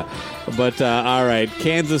 but all right.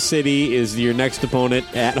 Kansas City is your next opponent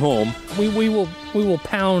at home. We will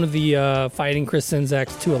pound the Fighting Chris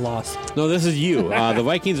Czynszak to a loss. No, this is you. The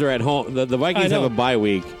Vikings are at home. The Vikings have a bye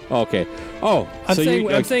week. Okay. Oh, I'm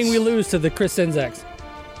saying we lose to the Chris Czynszaks.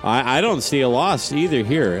 I don't see a loss either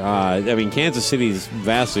here. Kansas City's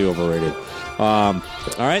vastly overrated. All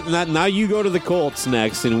right, now you go to the Colts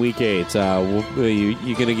next in Week 8.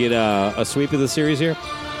 You going to get a sweep of the series here?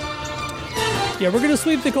 Yeah, we're going to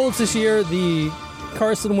sweep the Colts this year. The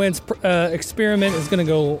Carson Wentz experiment is going to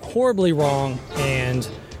go horribly wrong, and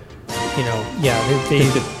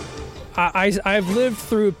I've lived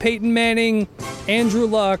through Peyton Manning, Andrew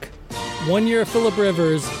Luck, 1 year of Phillip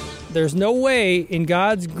Rivers. There's no way in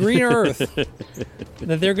God's green earth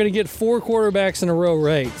that they're going to get 4 quarterbacks in a row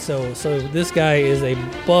right. So this guy is a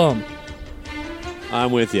bum.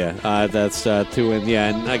 I'm with you. That's 2 wins.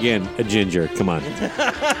 Yeah, and again, a ginger. Come on.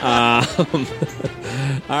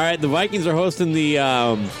 All right, the Vikings are hosting the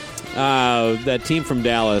that team from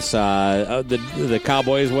Dallas, the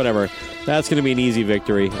Cowboys, whatever. That's going to be an easy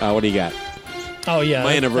victory. What do you got? Oh, yeah.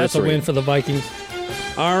 My anniversary. That's a win for the Vikings.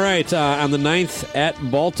 All right, on the 9th at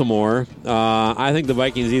Baltimore, I think the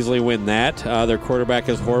Vikings easily win that. Their quarterback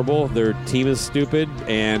is horrible. Their team is stupid,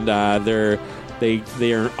 and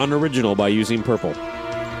they are unoriginal by using purple.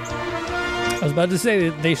 I was about to say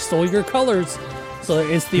they stole your colors, so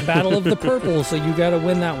it's the battle of the purple. So you got to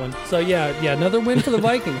win that one. So yeah, another win for the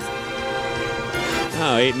Vikings.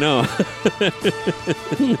 Oh, 8-0.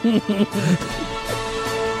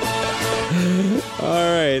 All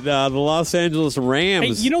right, the Los Angeles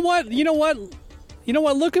Rams. Hey, you know what?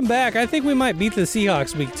 Looking back, I think we might beat the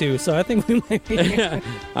Seahawks week 2. So I think we might.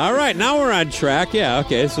 All right, now we're on track. Yeah,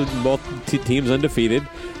 okay. So both teams undefeated.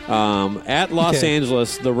 At Los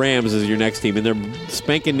Angeles, the Rams is your next team, and they're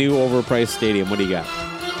spanking new overpriced stadium. What do you got?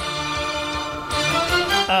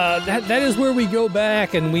 That is where we go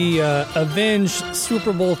back and we avenge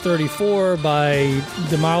Super Bowl 34 by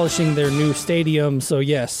demolishing their new stadium. So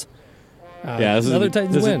yes. This another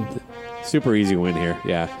Titans win. Super easy win here.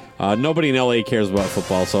 Yeah. Nobody in LA cares about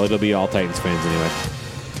football, so it'll be all Titans fans anyway.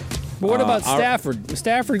 But what about Stafford?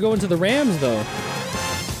 Stafford going to the Rams, though.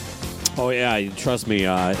 Oh yeah, trust me.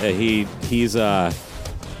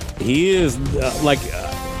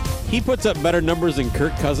 He puts up better numbers than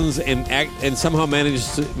Kirk Cousins and somehow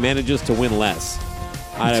manages to win less.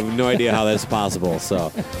 I have no idea how that's possible.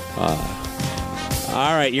 So,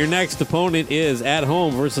 all right, your next opponent is at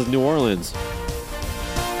home versus New Orleans.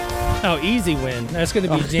 Oh, easy win. That's going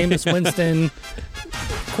to be Jameis Winston,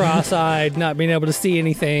 cross-eyed, not being able to see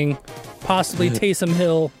anything, possibly Taysom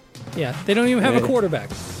Hill. Yeah, they don't even have a quarterback.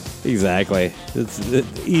 Exactly. It's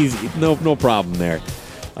easy. No problem there.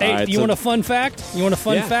 Hey, right, you want a fun fact? You want a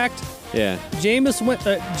fun fact? Yeah.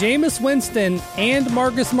 Jameis Winston and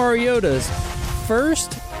Marcus Mariota's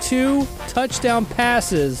first 2 touchdown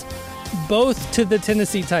passes, both to the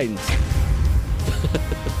Tennessee Titans.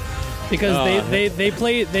 Because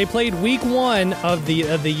they played week 1 of the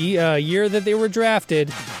year that they were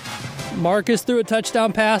drafted. Marcus threw a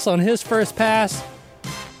touchdown pass on his first pass.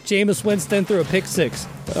 Jameis Winston threw a pick 6.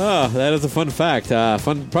 Oh, that is a fun fact.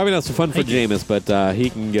 Probably not so fun for Jameis, but he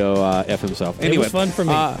can go F himself. Anyway, it was fun for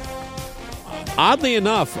me. Oddly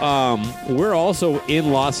enough, we're also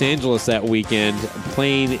in Los Angeles that weekend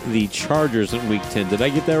playing the Chargers in Week 10. Did I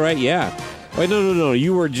get that right? Yeah. Wait, no.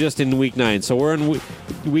 You were just in Week 9. So we're in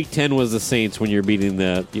Week 10 was the Saints when you're beating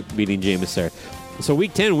Jameis there. So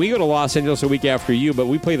Week 10, we go to Los Angeles a week after you, but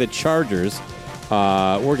we play the Chargers.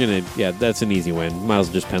 That's an easy win. Might as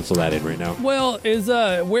well just pencil that in right now. Well,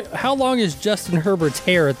 how long is Justin Herbert's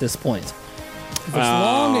hair at this point? If it's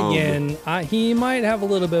long again, he might have a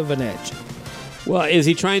little bit of an edge. Well, is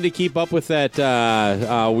he trying to keep up with that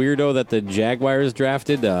weirdo that the Jaguars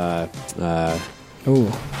drafted?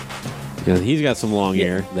 Ooh. Yeah, he's got some long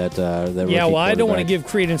hair. I don't want to give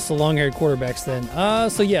credence to long-haired quarterbacks then.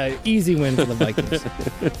 Easy win for the Vikings.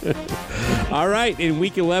 All right, in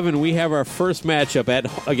Week 11, we have our first matchup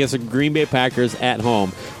against the Green Bay Packers at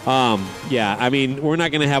home. We're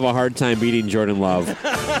not going to have a hard time beating Jordan Love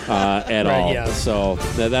at all. Yeah. So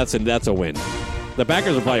that's a win. The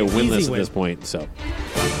Packers are probably winless at this point. So.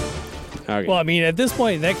 Okay. Well, I mean, at this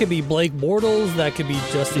point, that could be Blake Bortles, that could be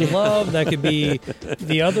Justin Love, that could be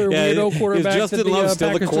the other weirdo quarterback. Is Justin Love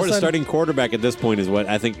still the starting quarterback at this point? Is what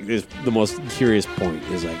I think is the most curious point.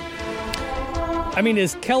 Is like, I mean,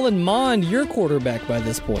 is Kellen Mond your quarterback by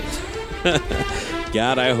this point?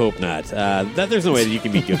 God, I hope not. There's no way that you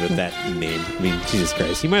can be good with that name. I mean, Jesus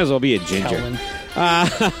Christ, he might as well be a ginger.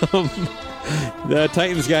 The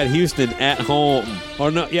Titans got Houston at home.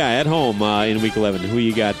 At home in Week 11. Who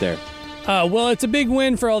you got there? Well, it's a big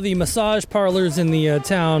win for all the massage parlors in the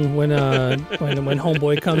town when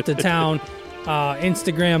Homeboy comes to town.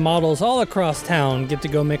 Instagram models all across town get to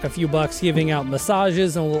go make a few bucks giving out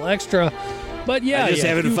massages and a little extra. But I just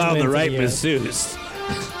haven't found the right masseuse.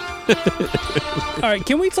 All right,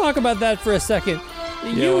 can we talk about that for a second?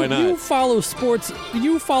 Why not? You follow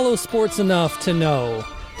sports enough to know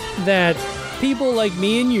that people like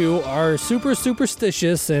me and you are super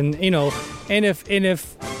superstitious, and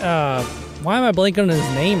if why am I blanking on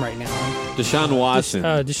his name right now? Deshaun Watson.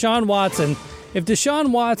 Deshaun Watson. If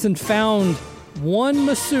Deshaun Watson found one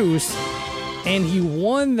masseuse and he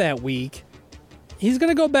won that week, he's going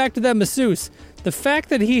to go back to that masseuse. The fact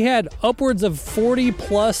that he had upwards of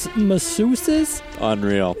 40-plus masseuses,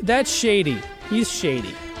 unreal. That's shady. He's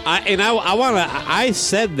shady. I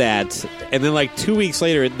said that, and then like 2 weeks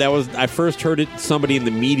later, I first heard somebody in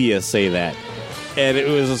the media say that, and it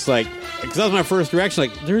was just like, because that was my first reaction.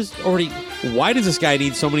 Like, why does this guy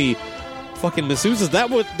need so many fucking masseuses?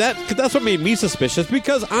 That's what made me suspicious.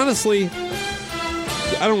 Because honestly,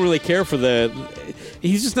 I don't really care for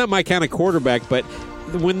he's just not my kind of quarterback. But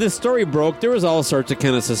when this story broke, there was all sorts of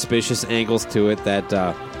kind of suspicious angles to it that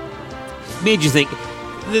made you think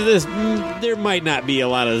there might not be a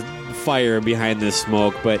lot of fire behind this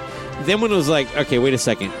smoke. But then when it was like, okay, wait a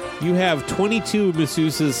second, you have 22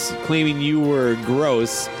 masseuses claiming you were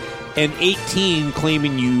gross and 18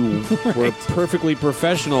 claiming you were perfectly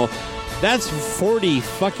professional. That's 40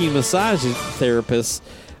 fucking massage therapists.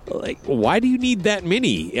 Like, why do you need that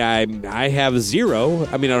many? I have 0.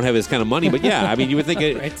 I mean, I don't have this kind of money, but yeah, I mean, you would think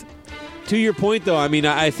it. Right. To your point, though, I mean,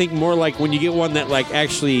 I think more like when you get one that like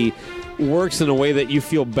actually works in a way that you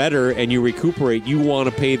feel better and you recuperate, you want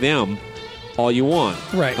to pay them all you want.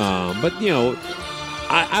 Right. But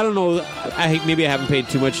I don't know. Maybe I haven't paid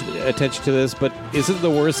too much attention to this, but isn't the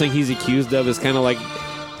worst thing he's accused of is kind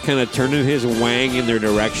of turning his wang in their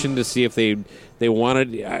direction to see if they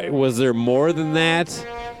wanted? Was there more than that?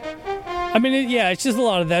 I mean, it's just a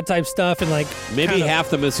lot of that type stuff, and like maybe half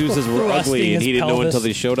the masseuses were ugly, and he didn't know until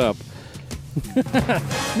they showed up.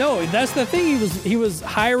 No, that's the thing. He was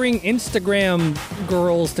hiring Instagram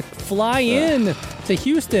girls to fly in to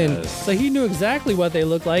Houston, so he knew exactly what they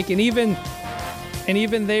looked like, and even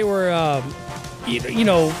they were,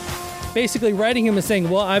 basically writing him and saying,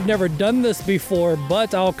 "Well, I've never done this before,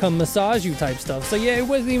 but I'll come massage you," type stuff. So yeah, it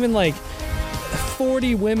wasn't even like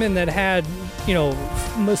 40 women that had,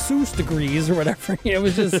 masseuse degrees or whatever. It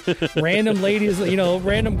was just random ladies,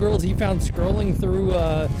 random girls he found scrolling through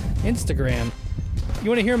Instagram. You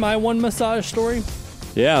want to hear my one massage story?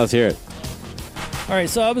 Yeah, let's hear it. All right,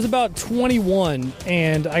 so I was about 21,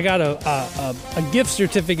 and I got a gift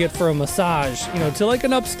certificate for a massage, to like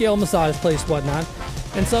an upscale massage place, whatnot.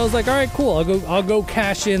 And so I was like, all right, cool. I'll go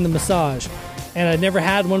cash in the massage. And I'd never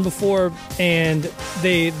had one before. And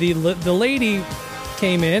the lady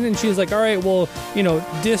came in, and she was like, all right, well,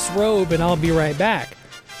 disrobe, and I'll be right back.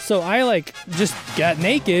 So I just got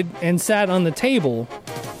naked and sat on the table.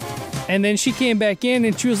 And then she came back in,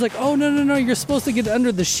 and she was like, oh, no, you're supposed to get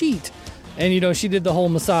under the sheet. And, she did the whole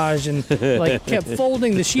massage and, kept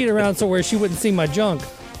folding the sheet around so where she wouldn't see my junk.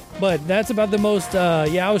 But that's about the most,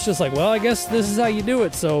 I was just like, well, I guess this is how you do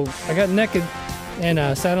it. So I got naked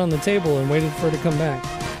and sat on the table and waited for her to come back.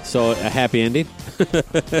 So a happy ending?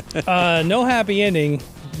 No happy ending.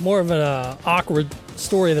 More of an awkward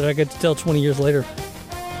story that I get to tell 20 years later.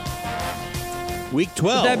 Week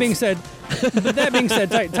 12. But that being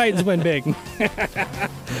said, Titans win big.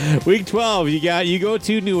 Week 12, you go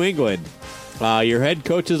to New England. Your head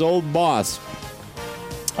coach's old boss.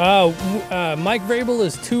 Mike Vrabel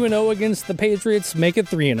is 2-0 against the Patriots. Make it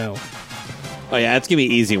 3-0. Oh yeah, it's gonna be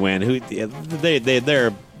easy win.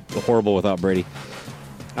 They're horrible without Brady.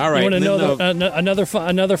 All right. You want to know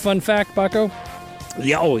another fun fact, Baco?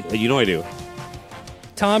 Yeah, I do.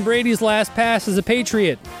 Tom Brady's last pass is a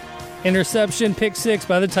Patriot. Interception, pick six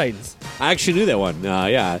by the Titans. I actually knew that one.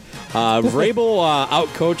 Vrabel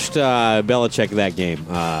outcoached Belichick that game.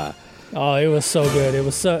 It was so good. It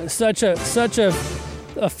was such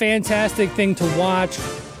a fantastic thing to watch.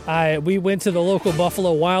 We went to the local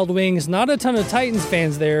Buffalo Wild Wings. Not a ton of Titans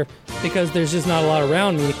fans there because there's just not a lot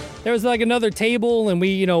around me. There was another table, and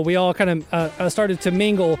we all kind of started to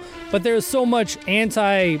mingle. But there was so much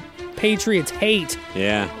anti-Patriots hate.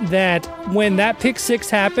 Yeah. That when that pick six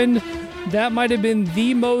happened, that might have been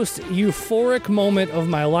the most euphoric moment of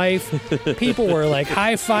my life. People were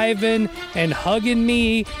high-fiving and hugging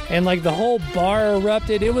me, and the whole bar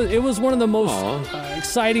erupted. It was one of the most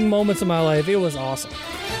exciting moments of my life. It was awesome.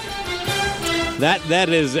 That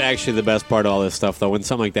is actually the best part of all this stuff, though. When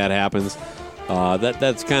something like that happens,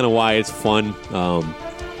 that's kind of why it's fun.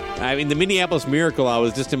 The Minneapolis Miracle. I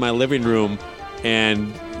was just in my living room,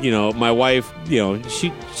 and my wife,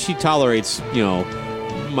 she tolerates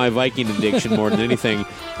my Viking addiction more than anything.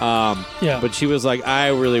 But she was like, I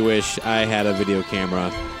really wish I had a video camera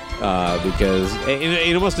because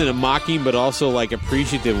it almost in a mocking but also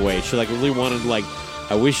appreciative way. She really wanted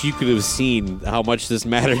I wish you could have seen how much this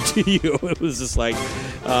mattered to you. It was just I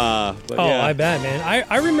bet, man.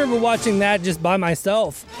 I remember watching that just by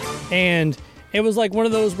myself, and it was one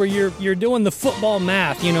of those where you're doing the football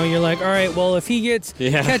math. You're like, all right, well, if he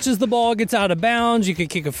catches the ball, gets out of bounds, you could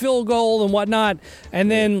kick a field goal and whatnot.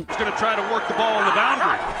 And then he's going to try to work the ball on the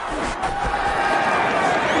boundary.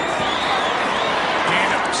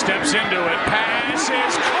 Gannon steps into it. Pass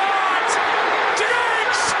is caught.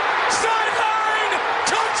 Diggs! Sideline!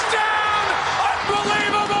 Touchdown!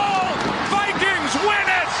 Unbelievable! Vikings win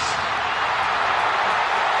it!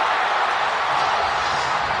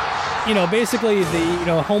 Basically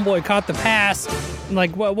the homeboy caught the pass. And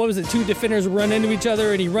what was it? Two defenders run into each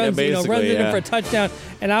other, and he runs, runs into him for a touchdown.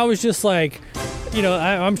 And I was just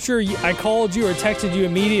I'm sure I called you or texted you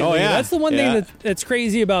immediately. Oh, yeah. That's the one thing that's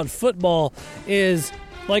crazy about football is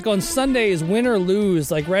on Sundays, win or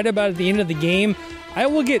lose, right about at the end of the game, I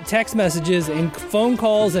will get text messages and phone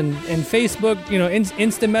calls and Facebook,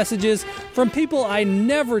 instant messages from people I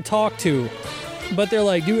never talk to. But they're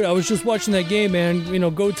like, dude, I was just watching that game, man.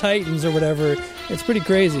 Go Titans or whatever. It's pretty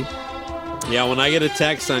crazy. Yeah, when I get a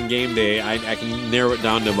text on game day, I can narrow it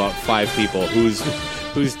down to about 5 people who's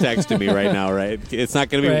texting me right now, right? It's not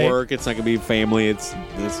going to be work. It's not going to be family. It's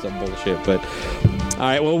some bullshit. But all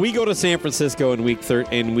right, well, we go to San Francisco in week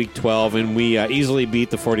 12, and we easily beat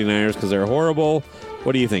the 49ers because they're horrible.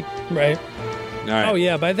 What do you think? Right. All right. Oh,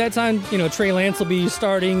 yeah. By that time, Trey Lance will be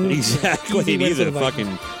starting. Exactly. He's a fucking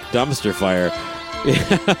dumpster fire.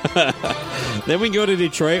 Then we go to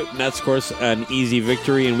Detroit. And that's, of course, an easy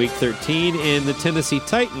victory in Week 13. And the Tennessee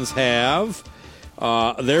Titans have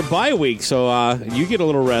their bye week. So you get a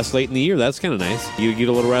little rest late in the year. That's kind of nice. You get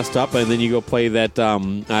a little rest up, and then you go play that,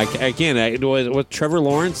 with Trevor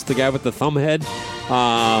Lawrence, the guy with the thumb head.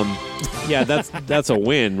 Yeah, that's a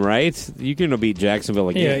win, right? You're going to beat Jacksonville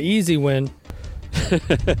again. Yeah, easy win.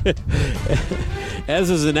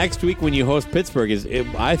 As is the next week when you host Pittsburgh,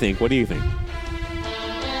 I think. What do you think?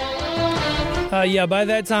 By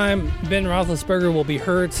that time, Ben Roethlisberger will be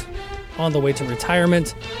hurt on the way to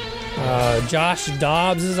retirement. Josh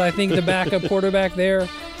Dobbs is, I think, the backup quarterback there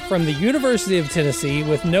from the University of Tennessee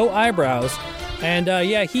with no eyebrows. And,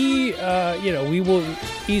 we will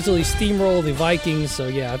easily steamroll the Vikings. So,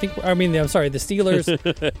 yeah, the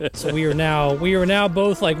Steelers. So we are now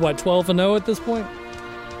both, 12-0 at this point?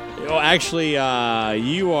 Oh, actually,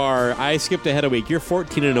 I skipped ahead a week. You're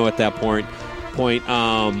 14-0 at that point.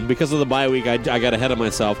 Because of the bye week, I got ahead of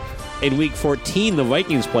myself. In Week 14, the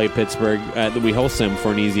Vikings play Pittsburgh. We host them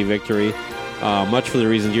for an easy victory, much for the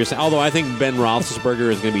reasons you're saying. Although I think Ben Roethlisberger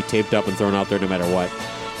is going to be taped up and thrown out there no matter what.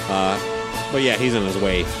 But, yeah, he's on his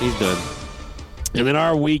way. He's done. And then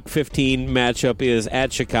our Week 15 matchup is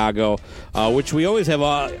at Chicago, which we always have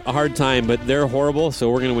a hard time, but they're horrible, so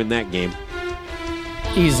we're going to win that game.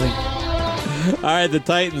 Easily. All right, the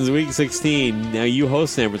Titans, Week 16. Now, you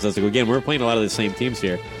host San Francisco. Again, we're playing a lot of the same teams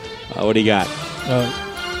here. What do you got?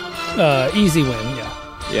 Easy win, yeah.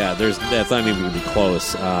 Yeah, that's not even going to be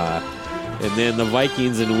close. And then the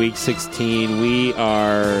Vikings in Week 16, we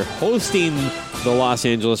are hosting the Los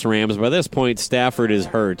Angeles Rams. By this point, Stafford is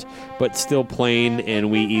hurt, but still playing, and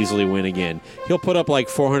we easily win again. He'll put up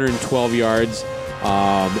 412 yards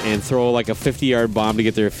and throw a 50-yard bomb to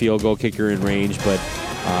get their field goal kicker in range, but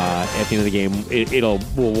at the end of the game,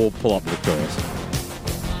 we'll pull up victorious.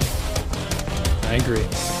 I agree.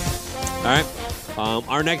 All right.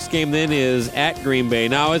 Our next game then is at Green Bay.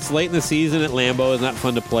 Now, it's late in the season at Lambeau. It's not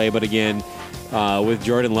fun to play, but again, with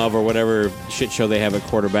Jordan Love or whatever shit show they have at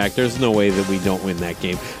quarterback, there's no way that we don't win that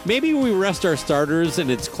game. Maybe we rest our starters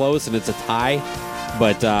and it's close and it's a tie,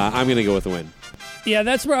 but I'm going to go with the win. Yeah,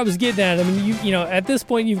 that's where I was getting at. I mean, you know, at this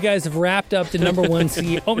point, you guys have wrapped up the number one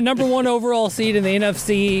seed, number one overall seed in the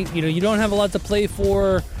NFC. You know, you don't have a lot to play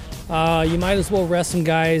for. You might as well rest some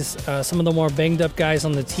guys, some of the more banged up guys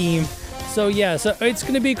on the team. So yeah, so it's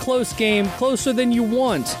going to be a close game, closer than you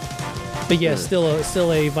want. But yeah,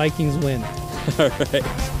 still a Vikings win. All right.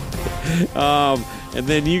 And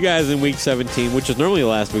then you guys in Week 17, which is normally the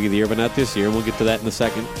last week of the year, but not this year. We'll get to that in a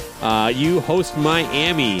second. You host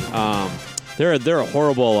Miami. They're a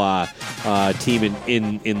horrible team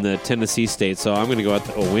in the Tennessee state, so I'm going to go out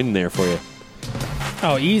a win there for you.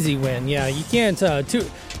 Oh, easy win. Yeah, you can't.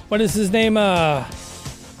 What is his name? Tua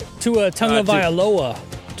Tagovailoa.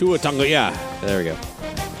 Tua Tonga. Yeah, there we go.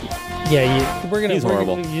 Yeah, we're gonna. He's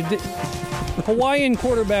horrible. Hawaiian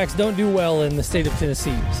quarterbacks don't do well in the state of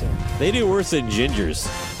Tennessee. So. They do worse than gingers.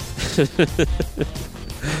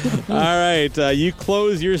 All right, you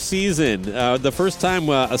close your season. The first time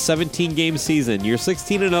a 17-game season. You're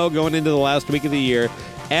 16-0 going into the last week of the year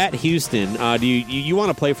at Houston. Do you want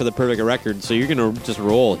to play for the perfect record? So you're going to just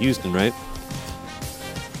roll Houston, right?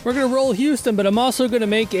 We're going to roll Houston, but I'm also going to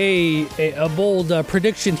make a bold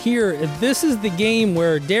prediction here. This is the game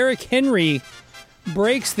where Derrick Henry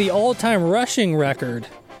breaks the all-time rushing record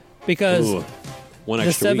because the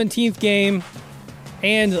 17th game,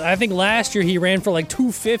 and I think last year he ran for like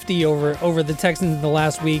 250 over the Texans in the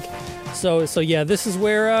last week. So yeah, this is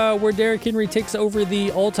where Derrick Henry takes over the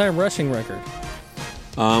all-time rushing record.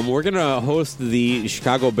 We're going to host the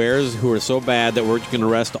Chicago Bears, who are so bad that we're going to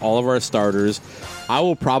rest all of our starters. I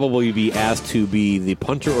will probably be asked to be the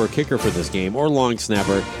punter or kicker for this game, or long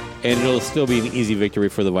snapper, and it'll still be an easy victory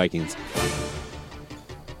for the Vikings.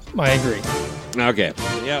 I agree. Okay.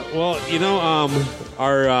 Yeah. Well, you know,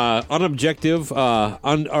 our unobjective,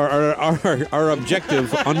 our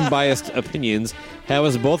objective, unbiased opinions have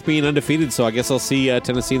us both being undefeated. So I guess I'll see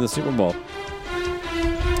Tennessee in the Super Bowl.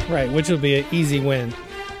 Right, which will be an easy win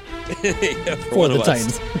for the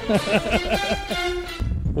Titans.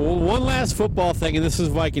 Well, one last football thing, and this is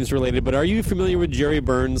Vikings related, but are you familiar with Jerry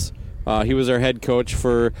Burns? He was our head coach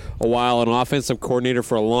for a while, an offensive coordinator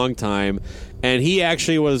for a long time, and he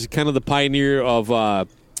actually was kind of the pioneer of,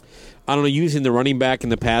 using the running back in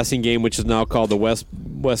the passing game, which is now called the West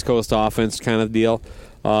Coast offense kind of deal.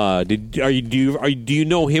 Do you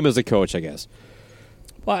know him as a coach, I guess?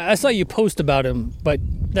 Well, I saw you post about him, but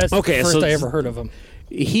that's the first I ever heard of him.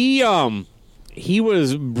 He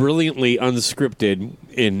was brilliantly unscripted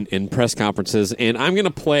in press conferences, and I'm going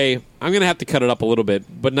to have to cut it up a little bit,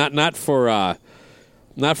 but not for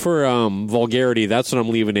vulgarity. That's what I'm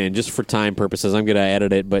leaving in, just for time purposes. I'm going to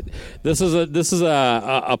edit it, but this is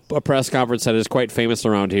a press conference that is quite famous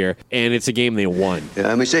around here, and it's a game they won. Yeah,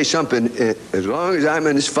 let me say something. As long as I'm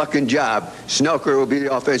in this fucking job, Snelker will be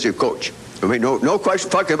the offensive coach. I mean, no question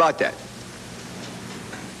fucking about that.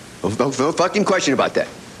 No fucking question about that.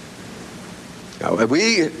 Now,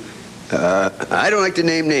 I don't like to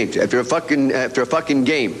name names after a fucking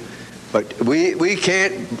game. But we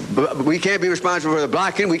can't be responsible for the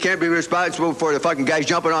blocking. We can't be responsible for the fucking guys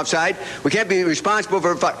jumping offside. We can't be responsible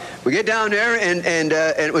for we get down there and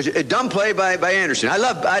it was a dumb play by Anderson. I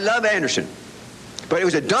love Anderson. But it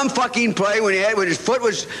was a dumb fucking play when his foot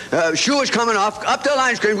was, shoe was coming off, up the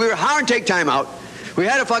line screen. We were hard take timeout. We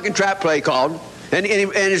had a fucking trap play called, and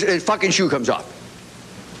his fucking shoe comes off.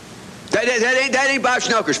 That ain't Bob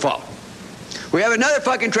Snelker's fault. We have another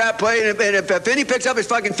fucking trap play, and if Finney picks up his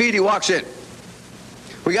fucking feet, he walks in.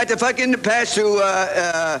 We got the fucking pass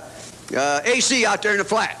to AC out there in the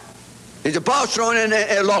flat. There's a ball thrown in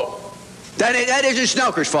low. That isn't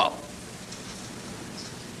Snelker's fault.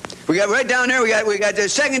 We got right down there. We got the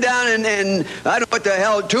second down, and I don't know what the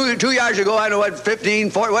hell. 2 yards ago, I don't know what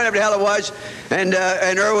 15, 40, whatever the hell it was, and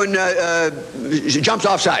Irwin jumps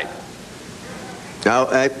offside. Now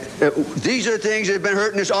these are the things that have been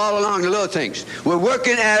hurting us all along. The little things. We're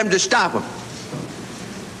working at them to stop them.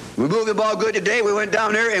 We moved the ball good today. We went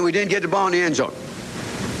down there and we didn't get the ball in the end zone.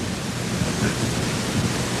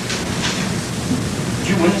 Did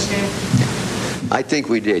you win this game? I think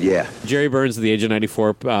we did, yeah. Jerry Burns, at the age of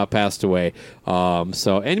 94, passed away.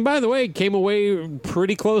 And by the way, came away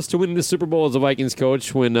pretty close to winning the Super Bowl as a Vikings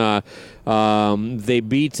coach when they went on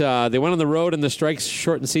the road in the strikes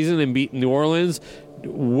shortened season and beat New Orleans,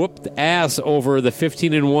 whooped ass over the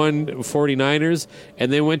 15-1 49ers,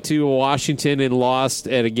 and then went to Washington and lost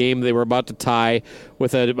at a game they were about to tie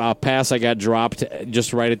with a pass that got dropped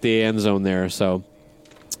just right at the end zone there. So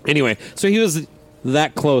anyway, so he was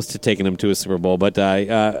that close to taking him to a Super Bowl, but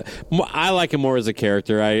I like him more as a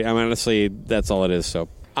character. I honestly, that's all it is. So,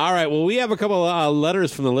 all right. Well, we have a couple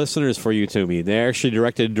letters from the listeners for you, Toomey. They're actually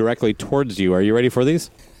directed directly towards you. Are you ready for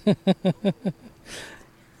these?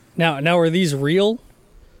 Now, are these real?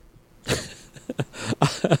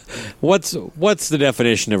 What's the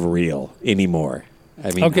definition of real anymore?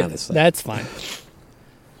 I mean, okay, honestly, that's fine.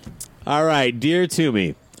 All right, dear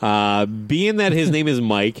Toomey, being that his name is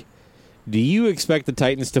Mike, do you expect the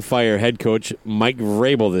Titans to fire head coach Mike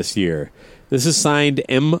Vrabel this year? This is signed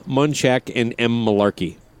M. Munchak and M.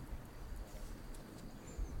 Malarkey.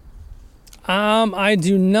 I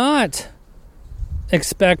do not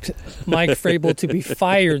expect Mike Vrabel to be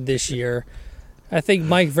fired this year. I think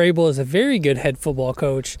Mike Vrabel is a very good head football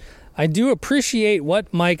coach. I do appreciate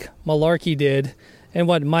what Mike Malarkey did and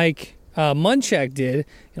what Mike Munchak did.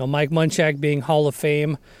 You know, Mike Munchak being Hall of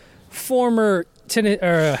Fame, former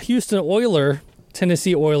Houston Oiler,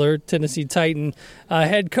 Tennessee Titan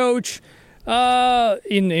head coach,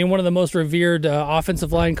 in one of the most revered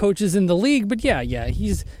offensive line coaches in the league. But yeah,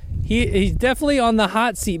 he's definitely on the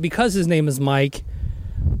hot seat because his name is Mike.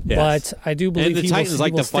 Yes. But I do believe and the Titans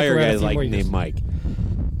like to fire guys like named Mike,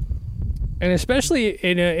 and especially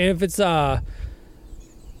if it's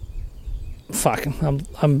fuck. I'm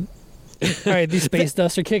all right. These space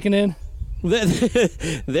dusts are kicking in.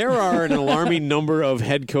 There are an alarming number of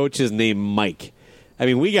head coaches named Mike. I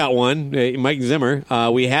mean, we got one, Mike Zimmer.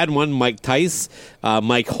 We had one, Mike Tice,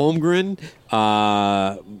 Mike Holmgren.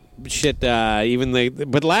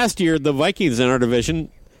 But last year, the Vikings in our division,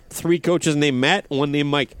 3 coaches named Matt, 1 named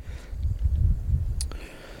Mike.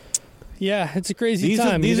 Yeah, it's a crazy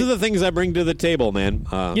time. These are the things I bring to the table, man.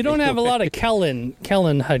 You don't have a lot of Kellen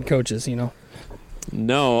head coaches, you know.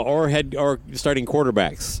 No, or starting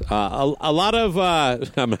quarterbacks. A lot of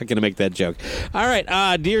I'm not going to make that joke. All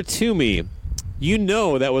right, dear Toomey, you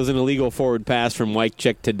know that was an illegal forward pass from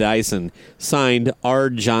Wycheck to Dyson. Signed R.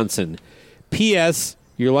 Johnson. P.S.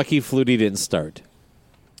 You're lucky Flutie didn't start.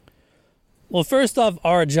 Well, first off,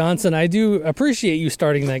 R. Johnson, I do appreciate you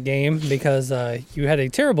starting that game because you had a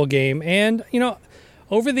terrible game. And, you know,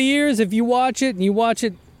 over the years, if you watch it and you watch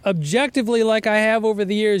it objectively like I have over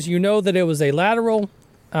the years, you know that it was a lateral,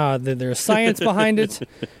 that there's science behind it.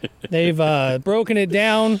 They've broken it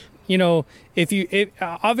down. You know, if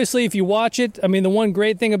you watch it, I mean, the one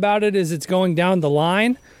great thing about it is it's going down the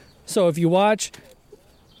line. So if you watch,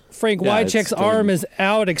 Frank Wycheck's arm is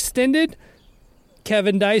out extended.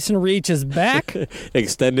 Kevin Dyson reaches back.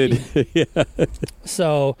 Extended. Yeah.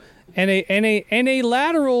 So, and a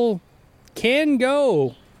lateral can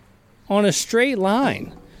go on a straight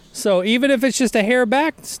line. So even if it's just a hair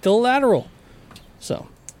back, it's still lateral. So.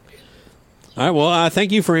 All right. Well,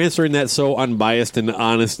 thank you for answering that so unbiased and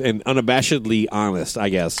honest and unabashedly honest, I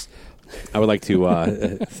guess. I would like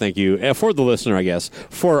to thank you for the listener, I guess,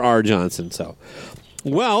 for R. Johnson. So.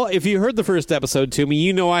 Well, if you heard the first episode to me,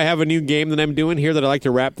 you know I have a new game that I'm doing here that I like to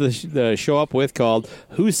wrap the show up with called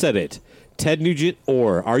Who Said It? Ted Nugent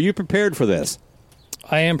or? Are you prepared for this?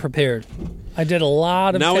 I am prepared. I did a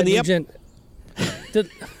lot of Ted Nugent.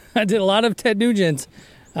 I did a lot of Ted Nugent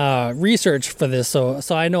research for this, so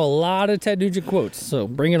I know a lot of Ted Nugent quotes. So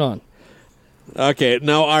bring it on. Okay,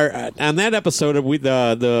 now on that episode,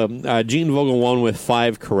 the Gene Vogel won with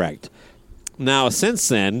 5 correct. Now, since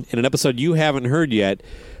then, in an episode you haven't heard yet,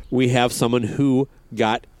 we have someone who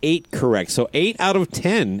got 8 correct. So 8 out of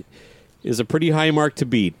 10 is a pretty high mark to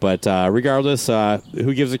beat. But regardless,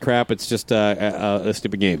 who gives a crap? It's just a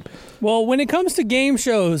stupid game. Well, when it comes to game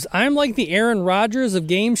shows, I'm like the Aaron Rodgers of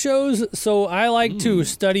game shows. So I like to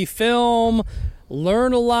study film,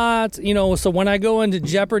 learn a lot. So when I go into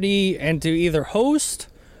Jeopardy and to either host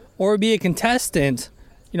or be a contestant,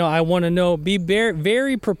 I want to be very,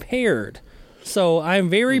 very prepared. So I'm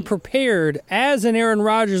very prepared, as an Aaron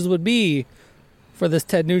Rodgers would be, for this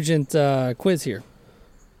Ted Nugent quiz here.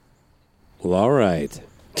 Well, all right.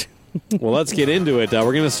 Well, let's get into it.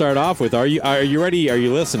 We're going to start off with, are you ready? Are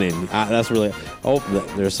you listening? That's really... Oh,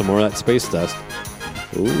 there's some more of that space dust.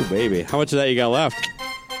 Ooh, baby. How much of that you got left?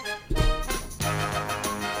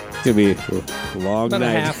 It's going to be a long About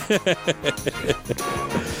night. a half.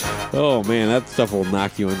 Oh, man, that stuff will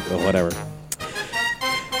knock you in. Oh, whatever.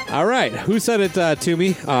 All right. Who said it to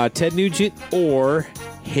me? Ted Nugent or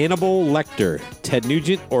Hannibal Lecter? Ted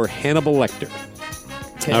Nugent or Hannibal Lecter?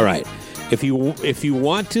 Ted. All right. If you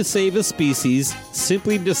want to save a species,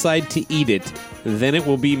 simply decide to eat it. Then it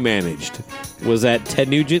will be managed. Was that Ted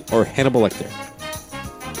Nugent or Hannibal Lecter?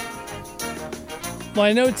 Well,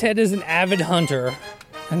 I know Ted is an avid hunter,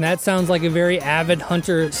 and that sounds like a very avid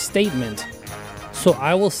hunter statement. So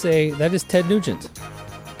I will say that is Ted Nugent.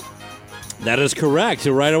 That is correct.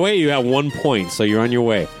 So right away, you have 1 point, so you're on your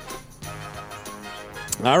way.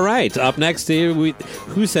 All right. Up next,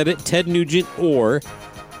 who said it? Ted Nugent or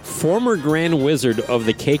former Grand Wizard of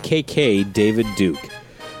the KKK, David Duke?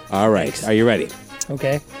 All right. Are you ready?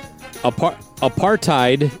 Okay.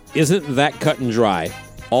 Apartheid isn't that cut and dry.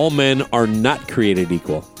 All men are not created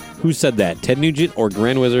equal. Who said that? Ted Nugent or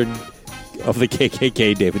Grand Wizard of the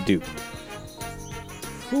KKK, David Duke?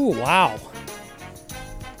 Ooh, wow.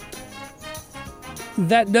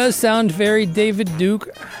 That does sound very David Duke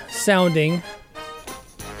sounding.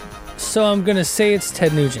 So I'm going to say it's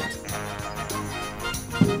Ted Nugent.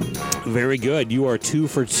 Very good. You are 2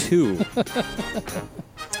 for 2.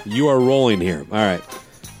 You are rolling here. All right.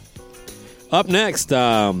 Up next,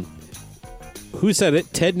 who said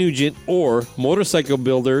it? Ted Nugent or motorcycle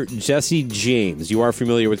builder Jesse James? You are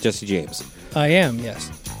familiar with Jesse James? I am, yes.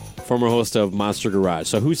 Former host of Monster Garage.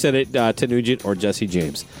 So who said it? Ted Nugent or Jesse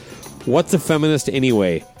James? What's a feminist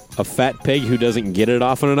anyway? A fat pig who doesn't get it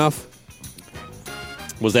often enough?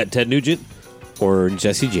 Was that Ted Nugent or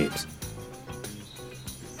Jesse James?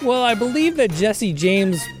 Well, I believe that Jesse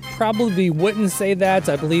James probably wouldn't say that.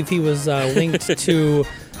 I believe he was linked to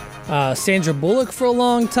Sandra Bullock for a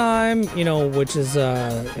long time, which is...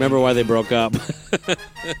 Remember why they broke up?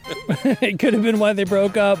 It could have been why they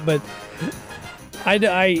broke up, but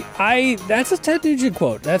I that's a Ted Nugent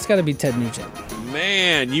quote. That's got to be Ted Nugent.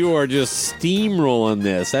 Man, you are just steamrolling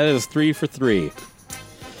this. That is 3 for 3.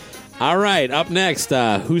 All right, up next,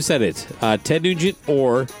 who said it? Ted Nugent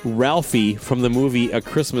or Ralphie from the movie A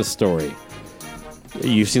Christmas Story?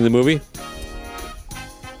 You've seen the movie?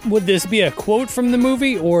 Would this be a quote from the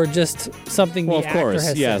movie or just something Well, the of course, actor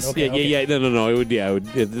has yes. said? Okay, Yeah. No. It would,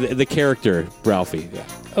 the character, Ralphie. Yeah.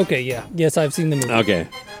 Okay, yeah. Yes, I've seen the movie. Okay.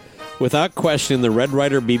 Without question, the Red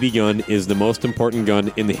Ryder BB gun is the most important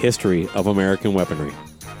gun in the history of American weaponry.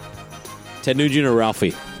 Ted Nugent or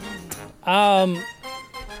Ralphie?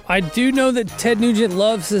 I do know that Ted Nugent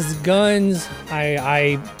loves his guns.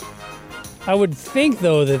 I would think,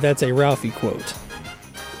 though, that that's a Ralphie quote.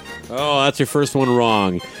 Oh, that's your first one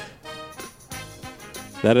wrong.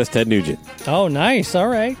 That is Ted Nugent. Oh, nice. All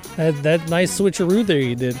right. That nice switcheroo there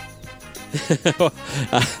you did.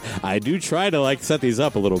 I do try to set these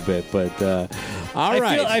up a little bit, but all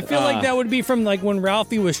right. I feel like that would be from when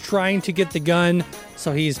Ralphie was trying to get the gun,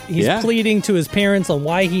 so he's Yeah. pleading to his parents on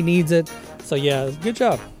why he needs it. So yeah, good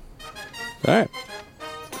job. All right.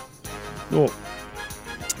 Cool.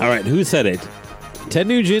 All right. Who said it? Ted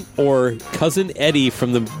Nugent or Cousin Eddie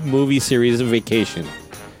from the movie series Vacation?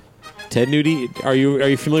 Ted Nugent. Are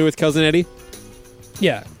you familiar with Cousin Eddie?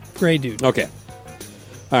 Yeah, great dude. Okay.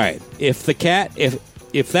 All right. If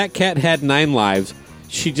that cat had 9 lives,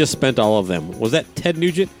 she just spent all of them. Was that Ted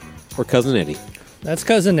Nugent or Cousin Eddie? That's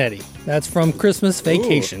Cousin Eddie. That's from Christmas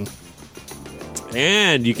Vacation. Ooh.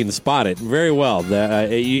 And you can spot it very well.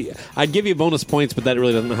 I'd give you bonus points, but that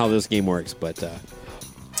really doesn't know how this game works. But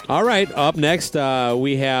all right. Up next,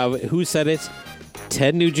 we have who said it?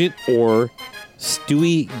 Ted Nugent or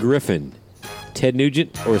Stewie Griffin? Ted Nugent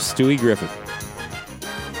or Stewie Griffin?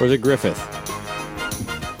 Or the Griffith?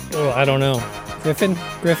 Oh, I don't know. Griffin?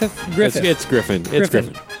 Griffith? Griffith. It's Griffin. It's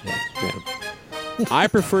Griffin. Yeah. I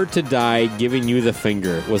prefer to die giving you the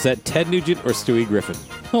finger. Was that Ted Nugent or Stewie Griffin?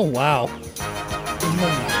 Oh, wow.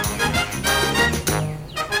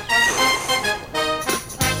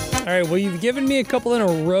 All right, well, you've given me a couple in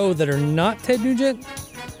a row that are not Ted Nugent.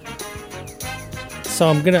 So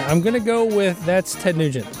I'm gonna go with that's Ted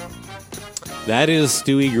Nugent. That is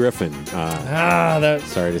Stewie Griffin.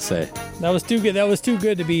 Sorry to say. That was too good. That was too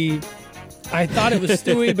good to be. I thought it was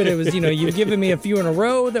Stewie, but it was, you've given me a few in a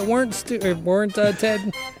row that weren't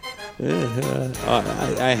Ted.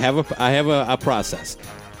 I have a process.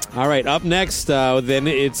 All right, up next, then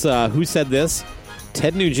it's who said this?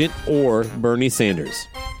 Ted Nugent or Bernie Sanders?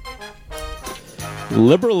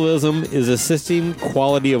 Liberalism is assisting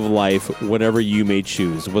quality of life, whatever you may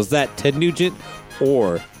choose. Was that Ted Nugent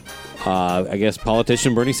or, I guess,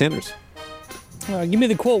 politician Bernie Sanders? Give me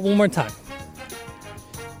the quote one more time.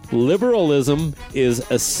 Liberalism is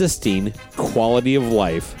assisting quality of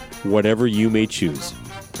life, whatever you may choose.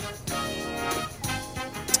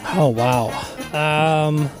 Oh, wow.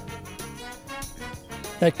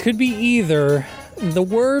 That could be either. The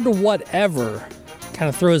word whatever kind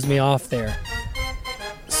of throws me off there.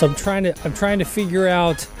 So I'm trying to figure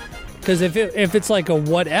out, because if it's like a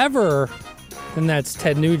whatever, then that's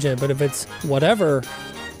Ted Nugent. But if it's whatever,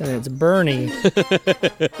 then it's Bernie.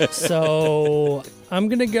 So I'm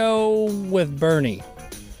gonna go with Bernie.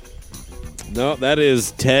 No, that is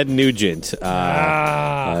Ted Nugent.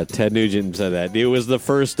 Ted Nugent said that. It was the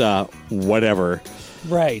first whatever.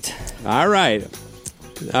 Right. All right.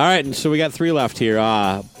 And so we got 3 left here.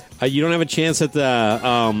 You don't have a chance at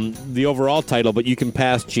the overall title, but you can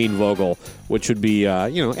pass Gene Vogel, which would be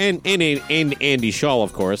and Andy Shaw,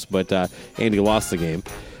 of course, but Andy lost the game,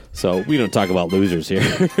 so we don't talk about losers here.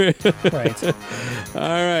 Right. All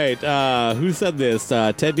right. Who said this?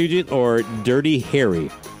 Ted Nugent or Dirty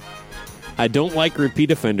Harry? I don't like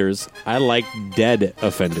repeat offenders. I like dead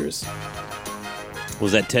offenders.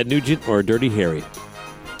 Was that Ted Nugent or Dirty Harry?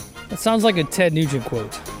 That sounds like a Ted Nugent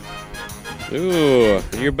quote. Ooh,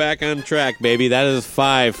 you're back on track, baby. That is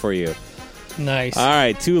 5 for you. Nice. All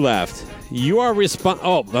right, 2 left. You are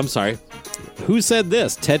Oh, I'm sorry. Who said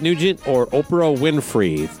this? Ted Nugent or Oprah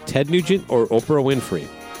Winfrey? Ted Nugent or Oprah Winfrey?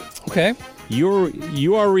 Okay.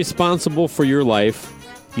 You are responsible for your life.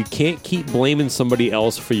 You can't keep blaming somebody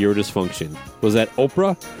else for your dysfunction. Was that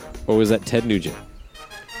Oprah or was that Ted Nugent?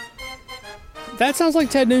 That sounds like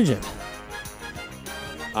Ted Nugent.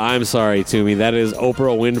 I'm sorry, Toomey. That is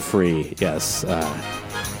Oprah Winfrey. Yes.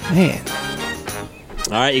 Man.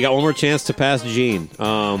 All right, you got one more chance to pass Gene.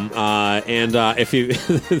 If you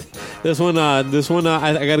this one, I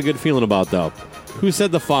got a good feeling about though. Who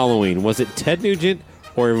said the following? Was it Ted Nugent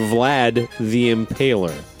or Vlad the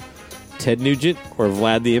Impaler? Ted Nugent or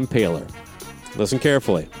Vlad the Impaler? Listen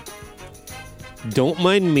carefully. Don't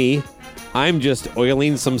mind me. I'm just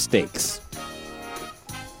oiling some steaks.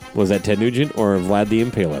 Was that Ted Nugent or Vlad the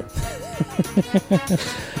Impaler?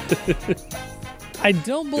 I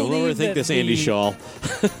don't believe overthink this, Andy Shaw.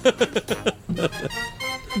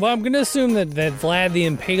 Well, I'm going to assume that Vlad the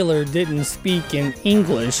Impaler didn't speak in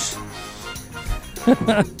English.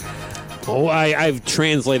 I've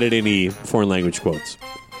translated any foreign language quotes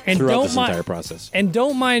throughout this entire process. And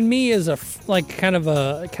don't mind me as kind of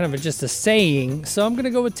a just a saying. So I'm going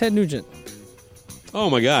to go with Ted Nugent. Oh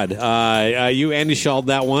my God! You Andy Shaw'd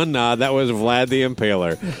that one. That was Vlad the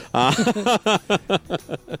Impaler.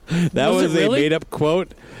 That was a made-up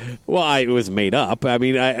quote. Well, it was made up. I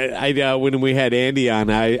mean, I when we had Andy on,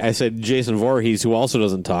 I said Jason Voorhees, who also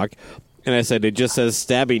doesn't talk, and I said it just says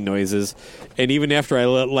stabbing noises. And even after I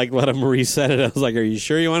let him reset it, I was like, "Are you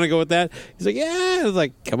sure you want to go with that?" He's like, "Yeah." I was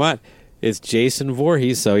like, "Come on, it's Jason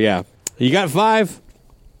Voorhees." So yeah, you got 5.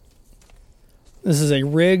 This is a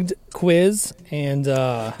rigged quiz, and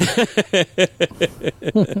I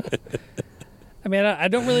mean, I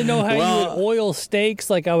don't really know how you would oil steaks.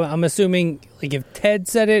 Like, I'm assuming, like, if Ted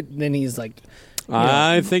said it, then he's like...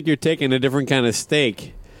 I think you're taking a different kind of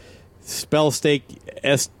steak. Spell steak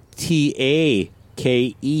Stake.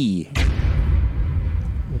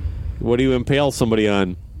 What do you impale somebody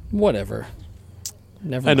on? Whatever.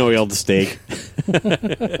 Never An oiled steak.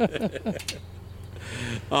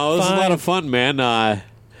 Oh, this is a lot of fun, man.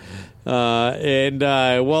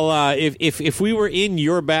 If we were in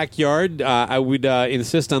your backyard, I would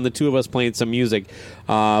insist on the 2 of us playing some music.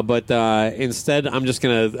 But instead, I'm just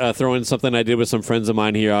going to throw in something I did with some friends of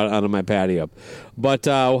mine here out on my patio. But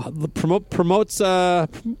promote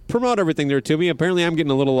everything there to me. Apparently, I'm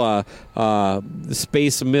getting a little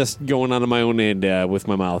space mist going on my own end with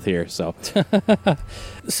my mouth here. So,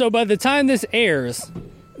 so by the time this airs,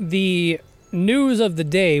 the news of the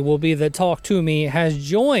day will be that Talk To Me has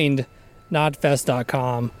joined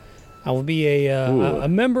NotFest.com. I will be a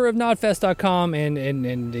member of NotFest.com, and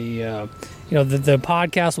the the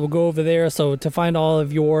podcast will go over there. So to find all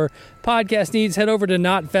of your podcast needs, head over to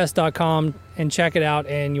NotFest.com and check it out,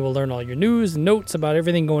 and you will learn all your news and notes about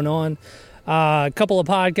everything going on. A couple of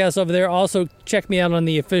podcasts over there. Also, check me out on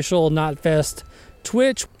the official NotFest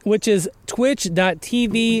Twitch, which is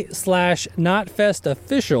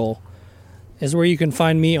twitch.tv/NotFestOfficial is where you can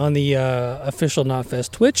find me on the official NotFest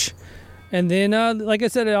Twitch. And then, like I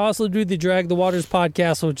said, I also do the Drag the Waters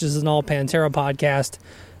podcast, which is an all Pantera podcast.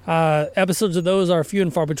 Episodes of those are few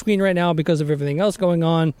and far between right now because of everything else going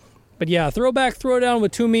on. But yeah, Throwback Throwdown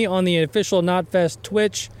with Toomey on the official NotFest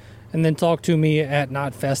Twitch, and then Talk To Me at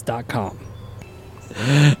NotFest.com.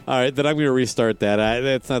 All right, then I'm going to restart that.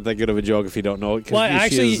 That's not that good of a joke if you don't know it. Well,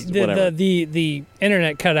 actually, the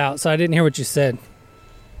internet cut out, so I didn't hear what you said.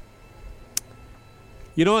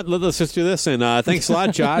 You know what? Let's just do this. And thanks a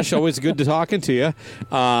lot, Josh. Always good to talking to you.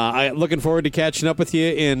 I'm looking forward to catching up with you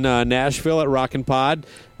in Nashville at Rockin' Pod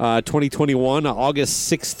 2021,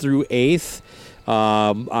 August 6th through 8th.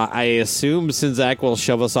 I assume Sinzak will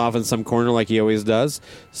shove us off in some corner like he always does.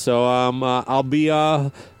 So I'll be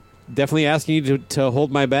definitely asking you to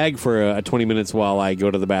hold my bag for 20 minutes while I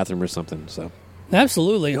go to the bathroom or something. So.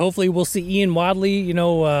 Absolutely. Hopefully we'll see Ian Wadley,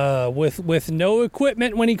 with no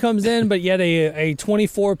equipment when he comes in, but yet a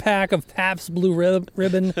 24-pack of Pabst Blue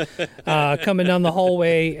Ribbon coming down the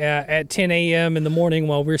hallway at 10 a.m. in the morning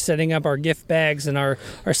while we're setting up our gift bags and our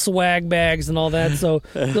swag bags and all that. So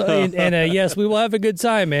yes, we will have a good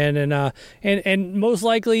time, man. And most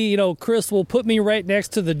likely, Chris will put me right next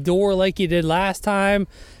to the door like he did last time.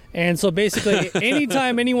 And so basically,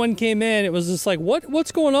 anytime anyone came in, it was just like,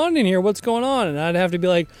 what's going on in here? What's going on? And I'd have to be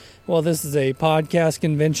like, well, this is a podcast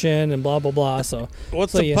convention and blah, blah, blah. So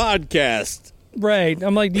what's a podcast? Right.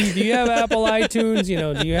 I'm like, do you have Apple iTunes? Do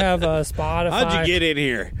you have Spotify? How'd you get in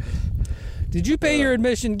here? Did you pay your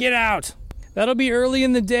admission? Get out. That'll be early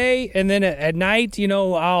in the day. And then at night,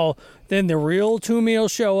 then the real Toomey will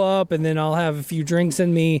show up, and then I'll have a few drinks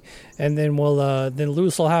in me, and then then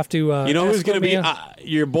Luce will have to. Who's going to be?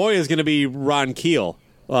 Your boy is going to be Ron Keel.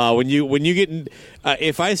 When you get,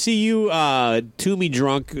 if I see you Toomey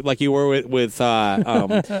drunk like you were with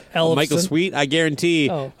Michael Sweet, I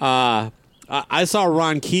guarantee. I saw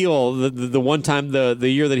Ron Keel the one time the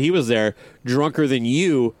year that he was there, drunker than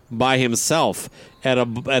you by himself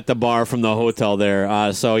at the bar from the hotel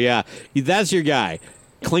there. So yeah, that's your guy.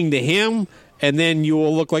 Cling to him, and then you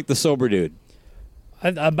will look like the sober dude.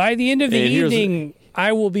 By the end of the evening,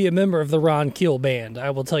 I will be a member of the Ron Keel band.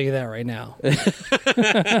 I will tell you that right now.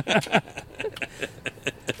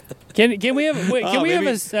 Can we have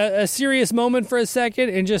a serious moment for a second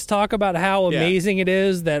and just talk about how amazing it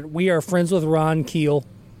is that we are friends with Ron Keel?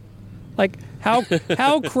 Like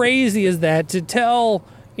how crazy is that to tell?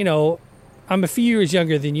 I'm a few years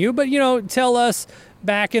younger than you, but tell us.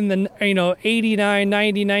 Back in the 89,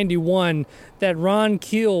 90, 91, that Ron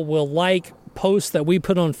Keel will like posts that we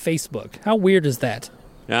put on Facebook. How weird is that?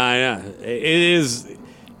 Yeah, it is.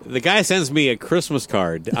 The guy sends me a Christmas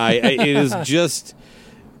card. It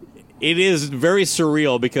is very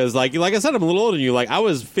surreal because, like I said, I'm a little older than you. Like I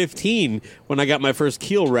was 15 when I got my first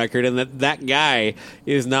Keel record, and that guy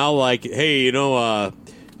is now like, hey, like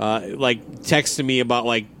texting me about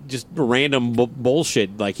like. Just random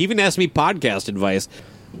bullshit. Like he even asked me podcast advice.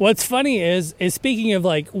 What's funny is speaking of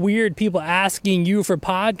like weird people asking you for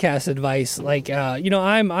podcast advice. Like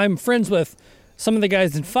I'm friends with some of the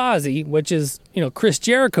guys in Fozzy, which is Chris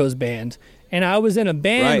Jericho's band, and I was in a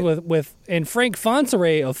band with Frank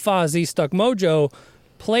Fonseray of Fozzy Stuck Mojo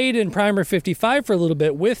played in Primer 55 for a little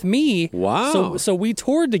bit with me. Wow! So we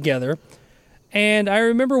toured together. And I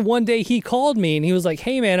remember one day he called me and he was like,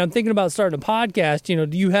 hey, man, I'm thinking about starting a podcast.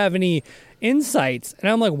 Do you have any insights? And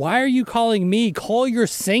I'm like, why are you calling me? Call your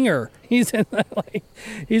singer. He's in one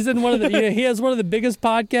of the, he has one of the biggest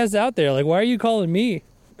podcasts out there. Like, why are you calling me?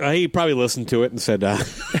 He probably listened to it and said,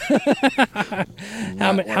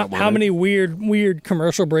 how many weird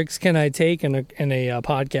commercial breaks can I take in a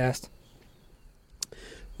podcast?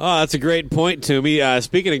 Oh, that's a great point, Toomey.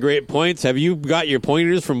 Speaking of great points, have you got your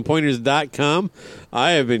pointers from Pointers.com?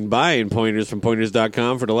 I have been buying pointers from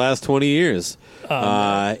Pointers.com for the last 20 years.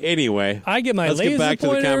 Anyway, I get my let's laser get back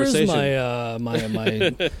pointers, to the my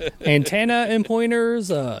conversation. antenna and pointers.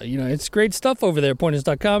 It's great stuff over there,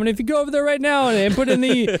 Pointers.com. And if you go over there right now and put in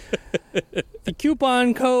the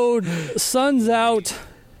coupon code Suns Out,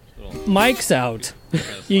 Mike's Out,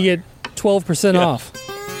 you get 12% off.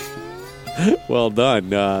 Well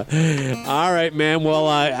done. All right, man. Well,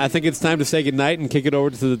 I think it's time to say goodnight and kick it over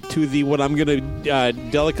to the what I'm going to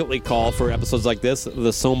delicately call for episodes like this,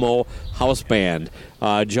 the Somo House Band.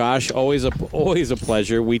 Josh, always a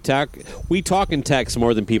pleasure. We talk and text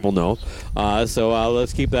more than people know. So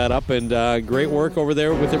let's keep that up. And great work over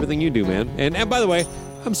there with everything you do, man. And by the way,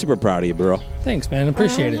 I'm super proud of you, bro. Thanks, man.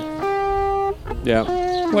 Appreciate it.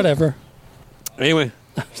 Yeah. Whatever. Anyway,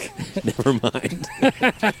 never mind.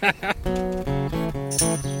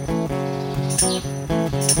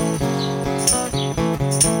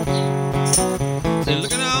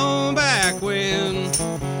 Looking on back when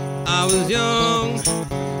I was young,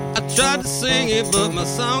 I tried to sing it, but my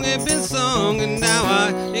song had been sung, and now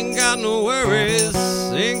I ain't got no worries,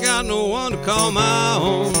 ain't got no one to call my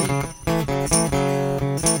own.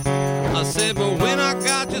 I said, but when I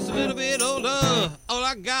got just a little bit older, all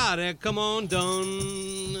I got had come on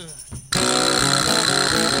done.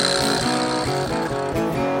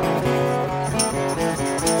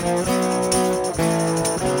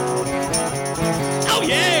 Oh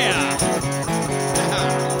yeah!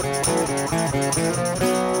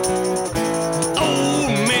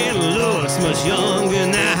 Old man looks much younger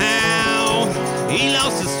now. He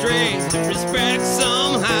lost his strength and respect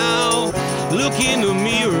somehow. Look in the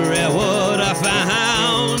mirror at what I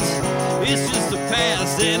found. It's just a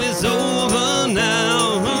past and it's over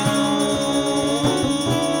now.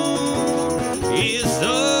 It's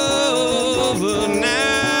over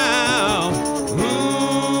now.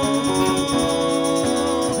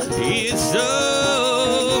 It's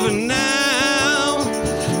over now.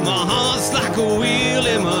 My heart's like a wheel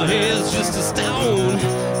and my head's just a stone.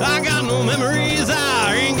 I got no memories,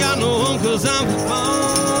 I ain't got no home 'cause I'm falling.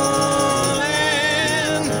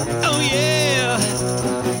 Oh yeah,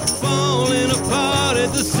 falling apart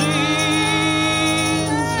at the seams.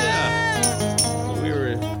 Yeah.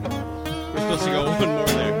 We're supposed to go one more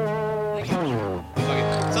there. Thank you. Okay.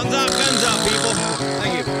 Sun's out, guns out, people.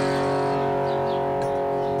 Thank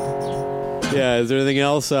you. Yeah, is there anything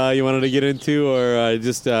else you wanted to get into or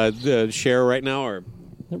just share right now? Or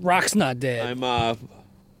Rock's not dead.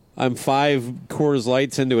 I'm 5 Coors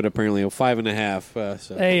Lights into it, apparently. 5.5.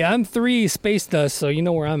 So. Hey, I'm 3 Space Dust, so you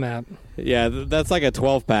know where I'm at. Yeah, that's like a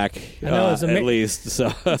 12-pack I know, it's at least.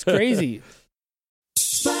 So it's crazy.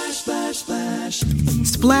 Splash, splash, splash.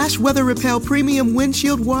 Splash Weather Repel Premium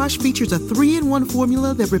Windshield Wash features a 3-in-1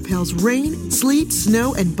 formula that repels rain, sleet,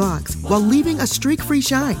 snow, and bugs while leaving a streak-free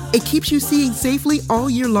shine. It keeps you seeing safely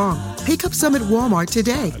all year long. Pick up some at Walmart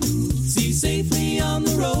today. See safely on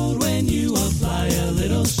the road when you apply a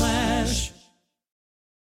little splash.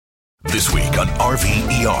 This week on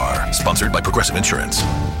RVER, sponsored by Progressive Insurance.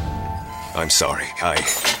 I'm sorry, I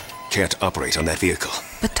can't operate on that vehicle.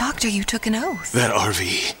 But doctor, you took an oath. That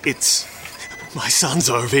RV, it's my son's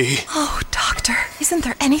RV. Oh, doctor, isn't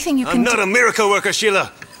there anything you can do? I'm not a miracle worker,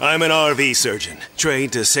 Sheila. I'm an RV surgeon,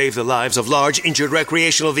 trained to save the lives of large injured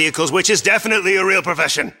recreational vehicles, which is definitely a real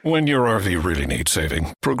profession. When your RV really needs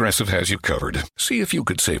saving, Progressive has you covered. See if you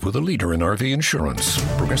could save with a leader in RV insurance.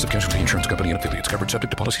 Progressive Casualty Insurance Company and affiliates, covered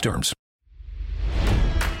subject to policy terms.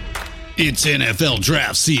 It's NFL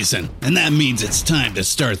draft season, and that means it's time to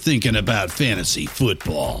start thinking about fantasy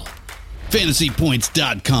football.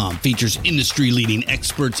 FantasyPoints.com features industry-leading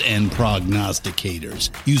experts and prognosticators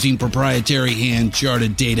using proprietary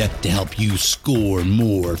hand-charted data to help you score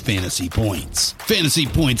more fantasy points.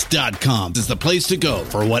 FantasyPoints.com is the place to go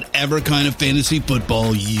for whatever kind of fantasy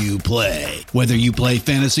football you play. Whether you play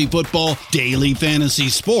fantasy football, daily fantasy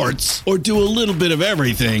sports, or do a little bit of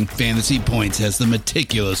everything, Fantasy Points has the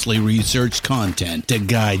meticulously researched content to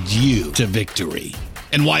guide you to victory.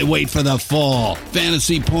 And why wait for the fall?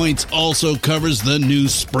 Fantasy Points also covers the new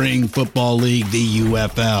spring football league, the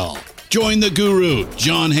UFL. Join the guru,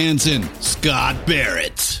 John Hansen, Scott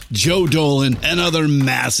Barrett, Joe Dolan, and other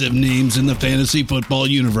massive names in the fantasy football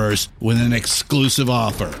universe with an exclusive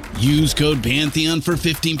offer. Use code Pantheon for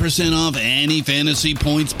 15% off any Fantasy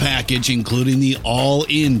Points package, including the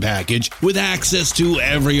all-in package, with access to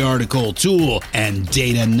every article, tool, and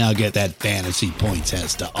data nugget that Fantasy Points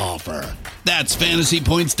has to offer. That's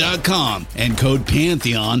FantasyPoints.com and code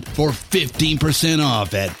Pantheon for 15%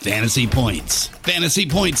 off at Fantasy Points.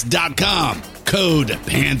 FantasyPoints.com, code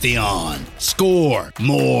Pantheon. Score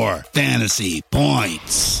more fantasy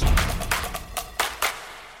points.